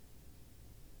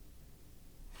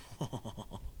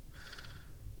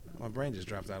my brain just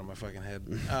dropped out of my fucking head.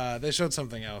 They showed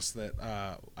something else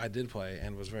that I did play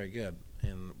and was very good,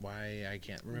 and why I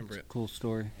can't remember it. Cool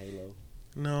story. Halo.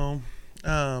 No.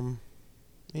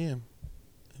 Yeah.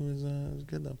 It was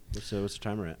good though. What's the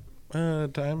timer at?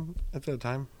 Time. It's at a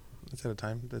time. It's at a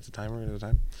time. That's a timer at a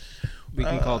time. We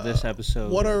can call this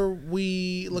episode. What are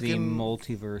we looking? The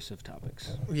multiverse of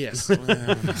topics. Yes.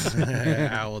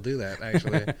 I will do that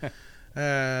actually.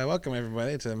 Welcome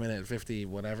everybody to minute 50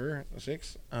 whatever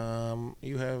 6.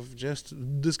 You have just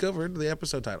discovered the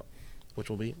episode title, which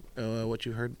will be what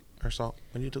you heard or saw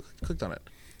when you clicked on it.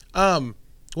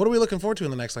 What are we looking forward to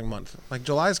in the next month? Like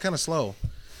July is kind of slow.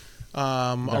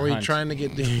 Are we trying to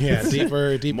get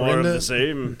deeper More into of the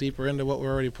same. Deeper into what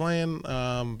we're already playing?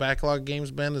 Backlog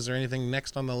games, Ben. Is there anything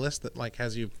next on the list that like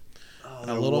has you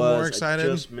a little more excited? I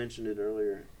just mentioned it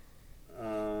earlier,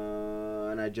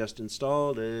 and I just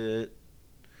installed it.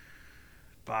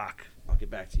 Fuck. I'll get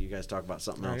back to you guys. Talk about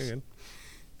something else. Good.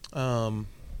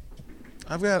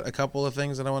 I've got a couple of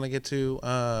things that I want to get to.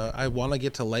 I want to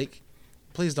get to Lake.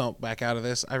 Please don't back out of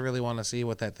this. I really want to see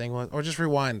what that thing was, or just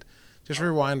rewind.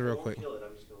 Rewind real quick. Kill it.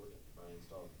 I'm just gonna look at my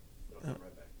install. It'll come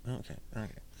right back.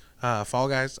 Okay. Fall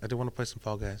Guys. I do want to play some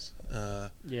Fall Guys.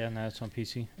 Yeah, now it's on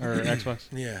PC or Xbox.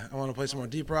 Yeah, I want to play some more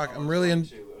Deep Rock. I'm really in.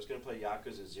 I was gonna play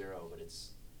Yakuza 0, but it's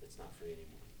not free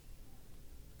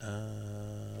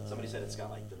anymore. Somebody said it's got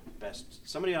like the best.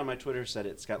 Somebody on my Twitter said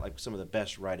it's got like some of the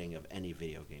best writing of any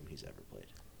video game he's ever played.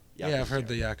 I've heard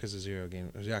the Yakuza 0 game.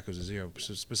 Yakuza 0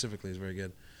 specifically is very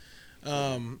good.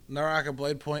 Naraka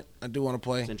Blade Point, I do want to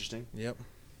play. It's interesting. Yep.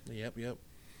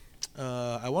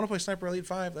 I want to play Sniper Elite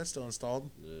 5. That's still installed.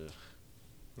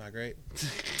 Not great.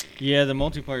 Yeah, the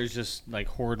multiplayer is just like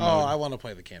horde mode. Oh, I want to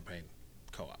play the campaign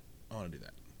co-op. I want to do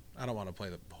that. I don't want to play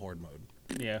the horde mode.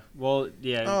 Yeah. Well,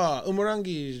 yeah. Oh,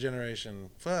 Umurangi's Generation.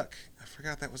 Fuck. I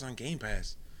forgot that was on Game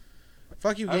Pass.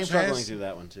 Fuck you, Game Pass. I was struggling through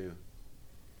that one, too.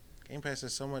 Game Pass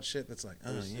has so much shit that's like,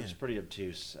 It was pretty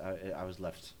obtuse. I was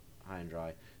left high and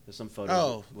dry. There's some photos.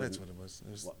 Oh, that's what it was.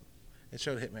 It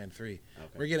showed Hitman 3. Okay.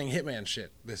 We're getting Hitman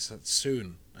shit this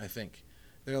soon, I think.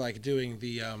 They're like doing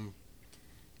the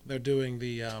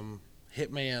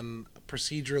Hitman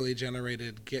procedurally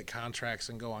generated get contracts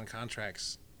and go on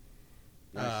contracts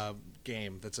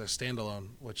game that's a standalone,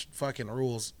 which fucking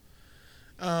rules.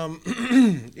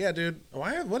 Yeah, dude.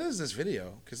 What is this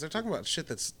video? Because they're talking about shit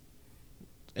that's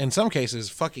in some cases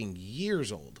fucking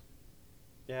years old.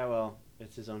 Yeah, well,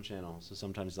 it's his own channel, so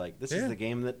sometimes like this is the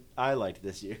game that I liked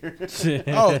this year.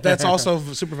 Oh, that's also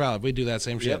super valid. We do that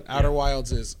same shit. Yep, Outer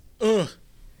Wilds is ugh.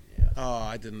 Yeah. Oh,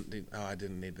 I didn't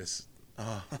need this.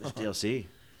 Oh. This DLC.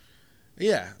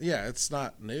 Yeah, it's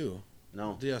not new.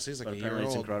 No. DLC is like a year old.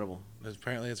 It's incredible.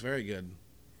 Apparently, it's very good.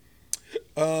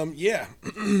 Yeah.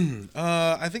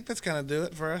 I think that's kind of do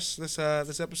it for us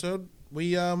this episode.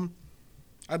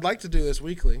 I'd like to do this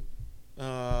weekly.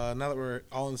 Now that we're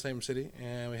all in the same city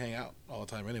and we hang out all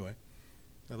the time anyway,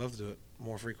 I'd love to do it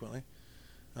more frequently.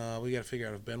 We got to figure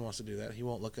out if Ben wants to do that. He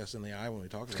won't look us in the eye when we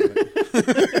talk about it.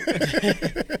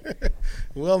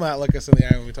 Will not look us in the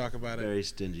eye when we talk about it. Very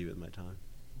stingy with my time.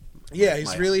 Yeah,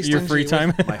 he's really stingy. Your free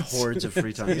time? My hordes of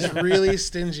free time. He's really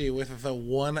stingy with the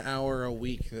 1 hour a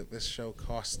week that this show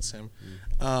costs him.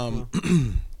 2.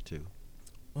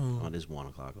 Oh, it is 1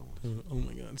 o'clock almost. Oh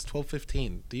my God, it's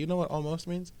 12:15. Do you know what almost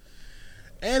means?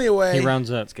 Anyway, he rounds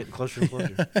up. It's getting closer and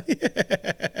closer.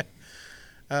 Yeah.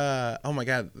 Oh my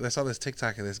God, I saw this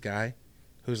TikTok of this guy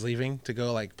who's leaving to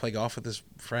go like play golf with his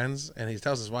friends, and he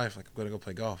tells his wife like, "I'm going to go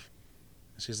play golf,"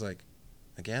 and she's like,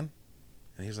 "Again?"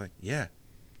 And he's like, "Yeah."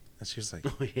 And she was like,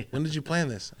 "Oh, yeah. When did you plan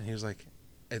this?" And he was like,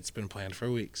 "It's been planned for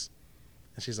weeks."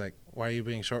 And she's like, "Why are you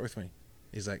being short with me?"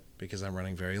 He's like, "Because I'm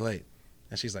running very late."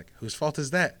 And she's like, "Whose fault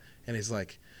is that?" And he's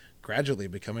like, "Gradually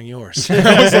becoming yours."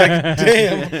 I was like,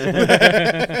 "Damn."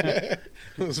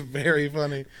 It was very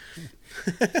funny.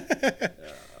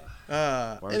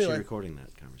 Why was she recording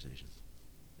that conversation?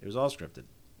 It was all scripted.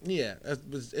 Yeah,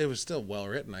 it was still well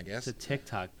written, I guess. It's a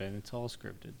TikTok, Ben. It's all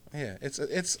scripted. Yeah, it's.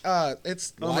 Oh,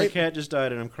 my cat just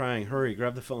died and I'm crying. Hurry,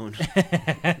 grab the phone.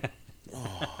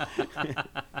 Oh.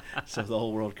 So the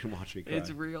whole world can watch me cry.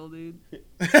 It's real, dude.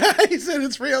 He said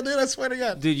it's real, dude. I swear to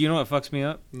God. Dude, you know what fucks me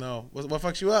up? No. What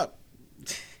fucks you up?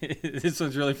 This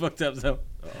one's really fucked up, though.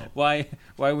 Uh-oh. Why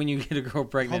when you get a girl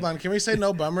pregnant? Hold on. Can we say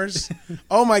no bummers?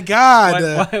 Oh, my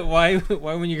God. Why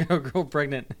when you get a girl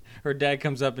pregnant, her dad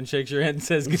comes up and shakes your hand and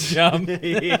says, "Good job."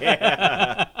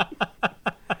 Yeah.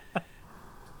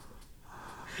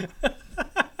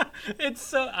 It's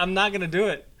so... I'm not going to do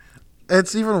it.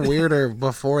 It's even weirder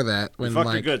before that. When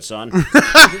fucked her good, son.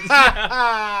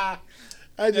 I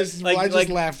just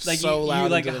laughed like so loud. You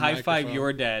like high five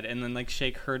your dad and then like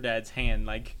shake her dad's hand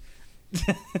like.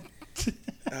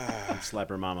 Slap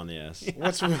her mom on the ass.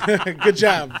 Good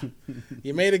job.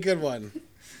 You made a good one.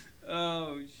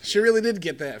 Oh. She really did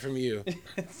get that from you.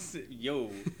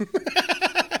 Yo.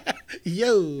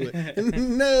 Yo.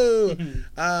 No.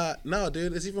 No,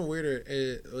 dude. It's even weirder.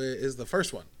 Is the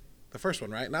first one. The first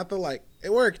one, right? Not the like,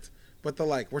 it worked, but the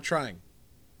like, we're trying.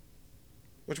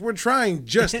 Which we're trying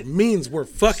just means we're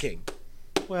fucking.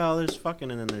 Well, there's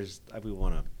fucking, and then there's we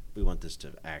want this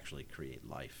to actually create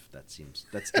life. That's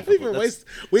difficult.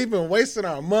 We've been wasting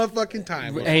our motherfucking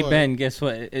time. Hey Ben, guess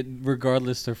what?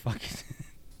 Regardless, they're fucking.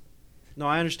 No,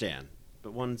 I understand,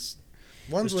 but one's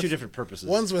with two different purposes.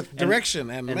 One's with direction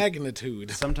and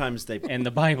magnitude. Sometimes they and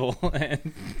the Bible.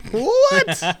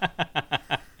 What?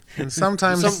 And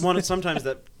sometimes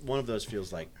that one of those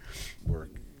feels like work,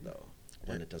 though,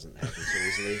 when it doesn't happen so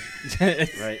easily.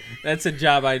 Right? That's a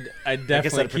job I definitely. I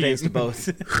guess that pertains to both.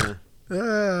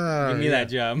 Give me that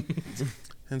job.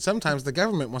 And sometimes the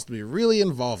government wants to be really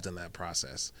involved in that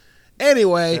process.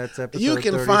 Anyway, you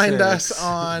can find us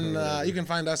on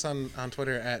on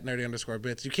Twitter at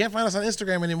nerdy_bits. You can't find us on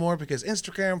Instagram anymore because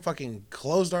Instagram fucking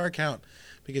closed our account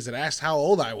because it asked how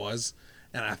old I was.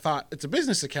 And I thought, it's a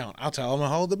business account. I'll tell them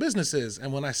how old the business is.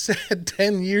 And when I said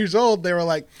 10 years old, they were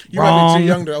like, you might be too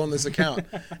young to own this account.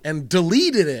 And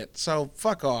deleted it. So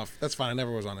fuck off. That's fine. I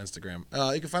never was on Instagram.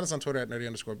 You can find us on Twitter at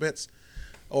nerdy_bits.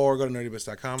 Or go to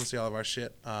nerdybits.com and see all of our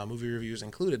shit. Movie reviews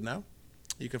included now.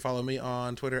 You can follow me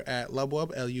on Twitter at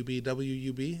Lubwub,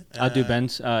 LUBWUB. I'll do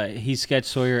Ben's. He's Sketch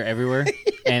Sawyer everywhere.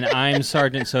 And I'm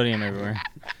Sergeant Sodium everywhere.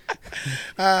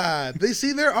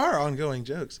 There are ongoing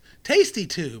jokes. Tasty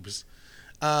Tubes.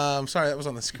 Sorry, that was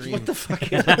on the screen. What the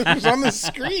fuck? It was on the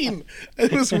screen.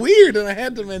 It was weird, and I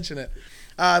had to mention it.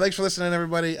 Thanks for listening,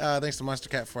 everybody. Thanks to Monster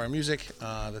Cat for our music.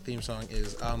 The theme song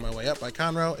is On My Way Up by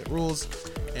Conroe. It rules.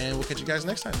 And we'll catch you guys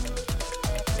next time.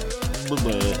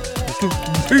 Bye-bye.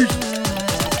 Peace.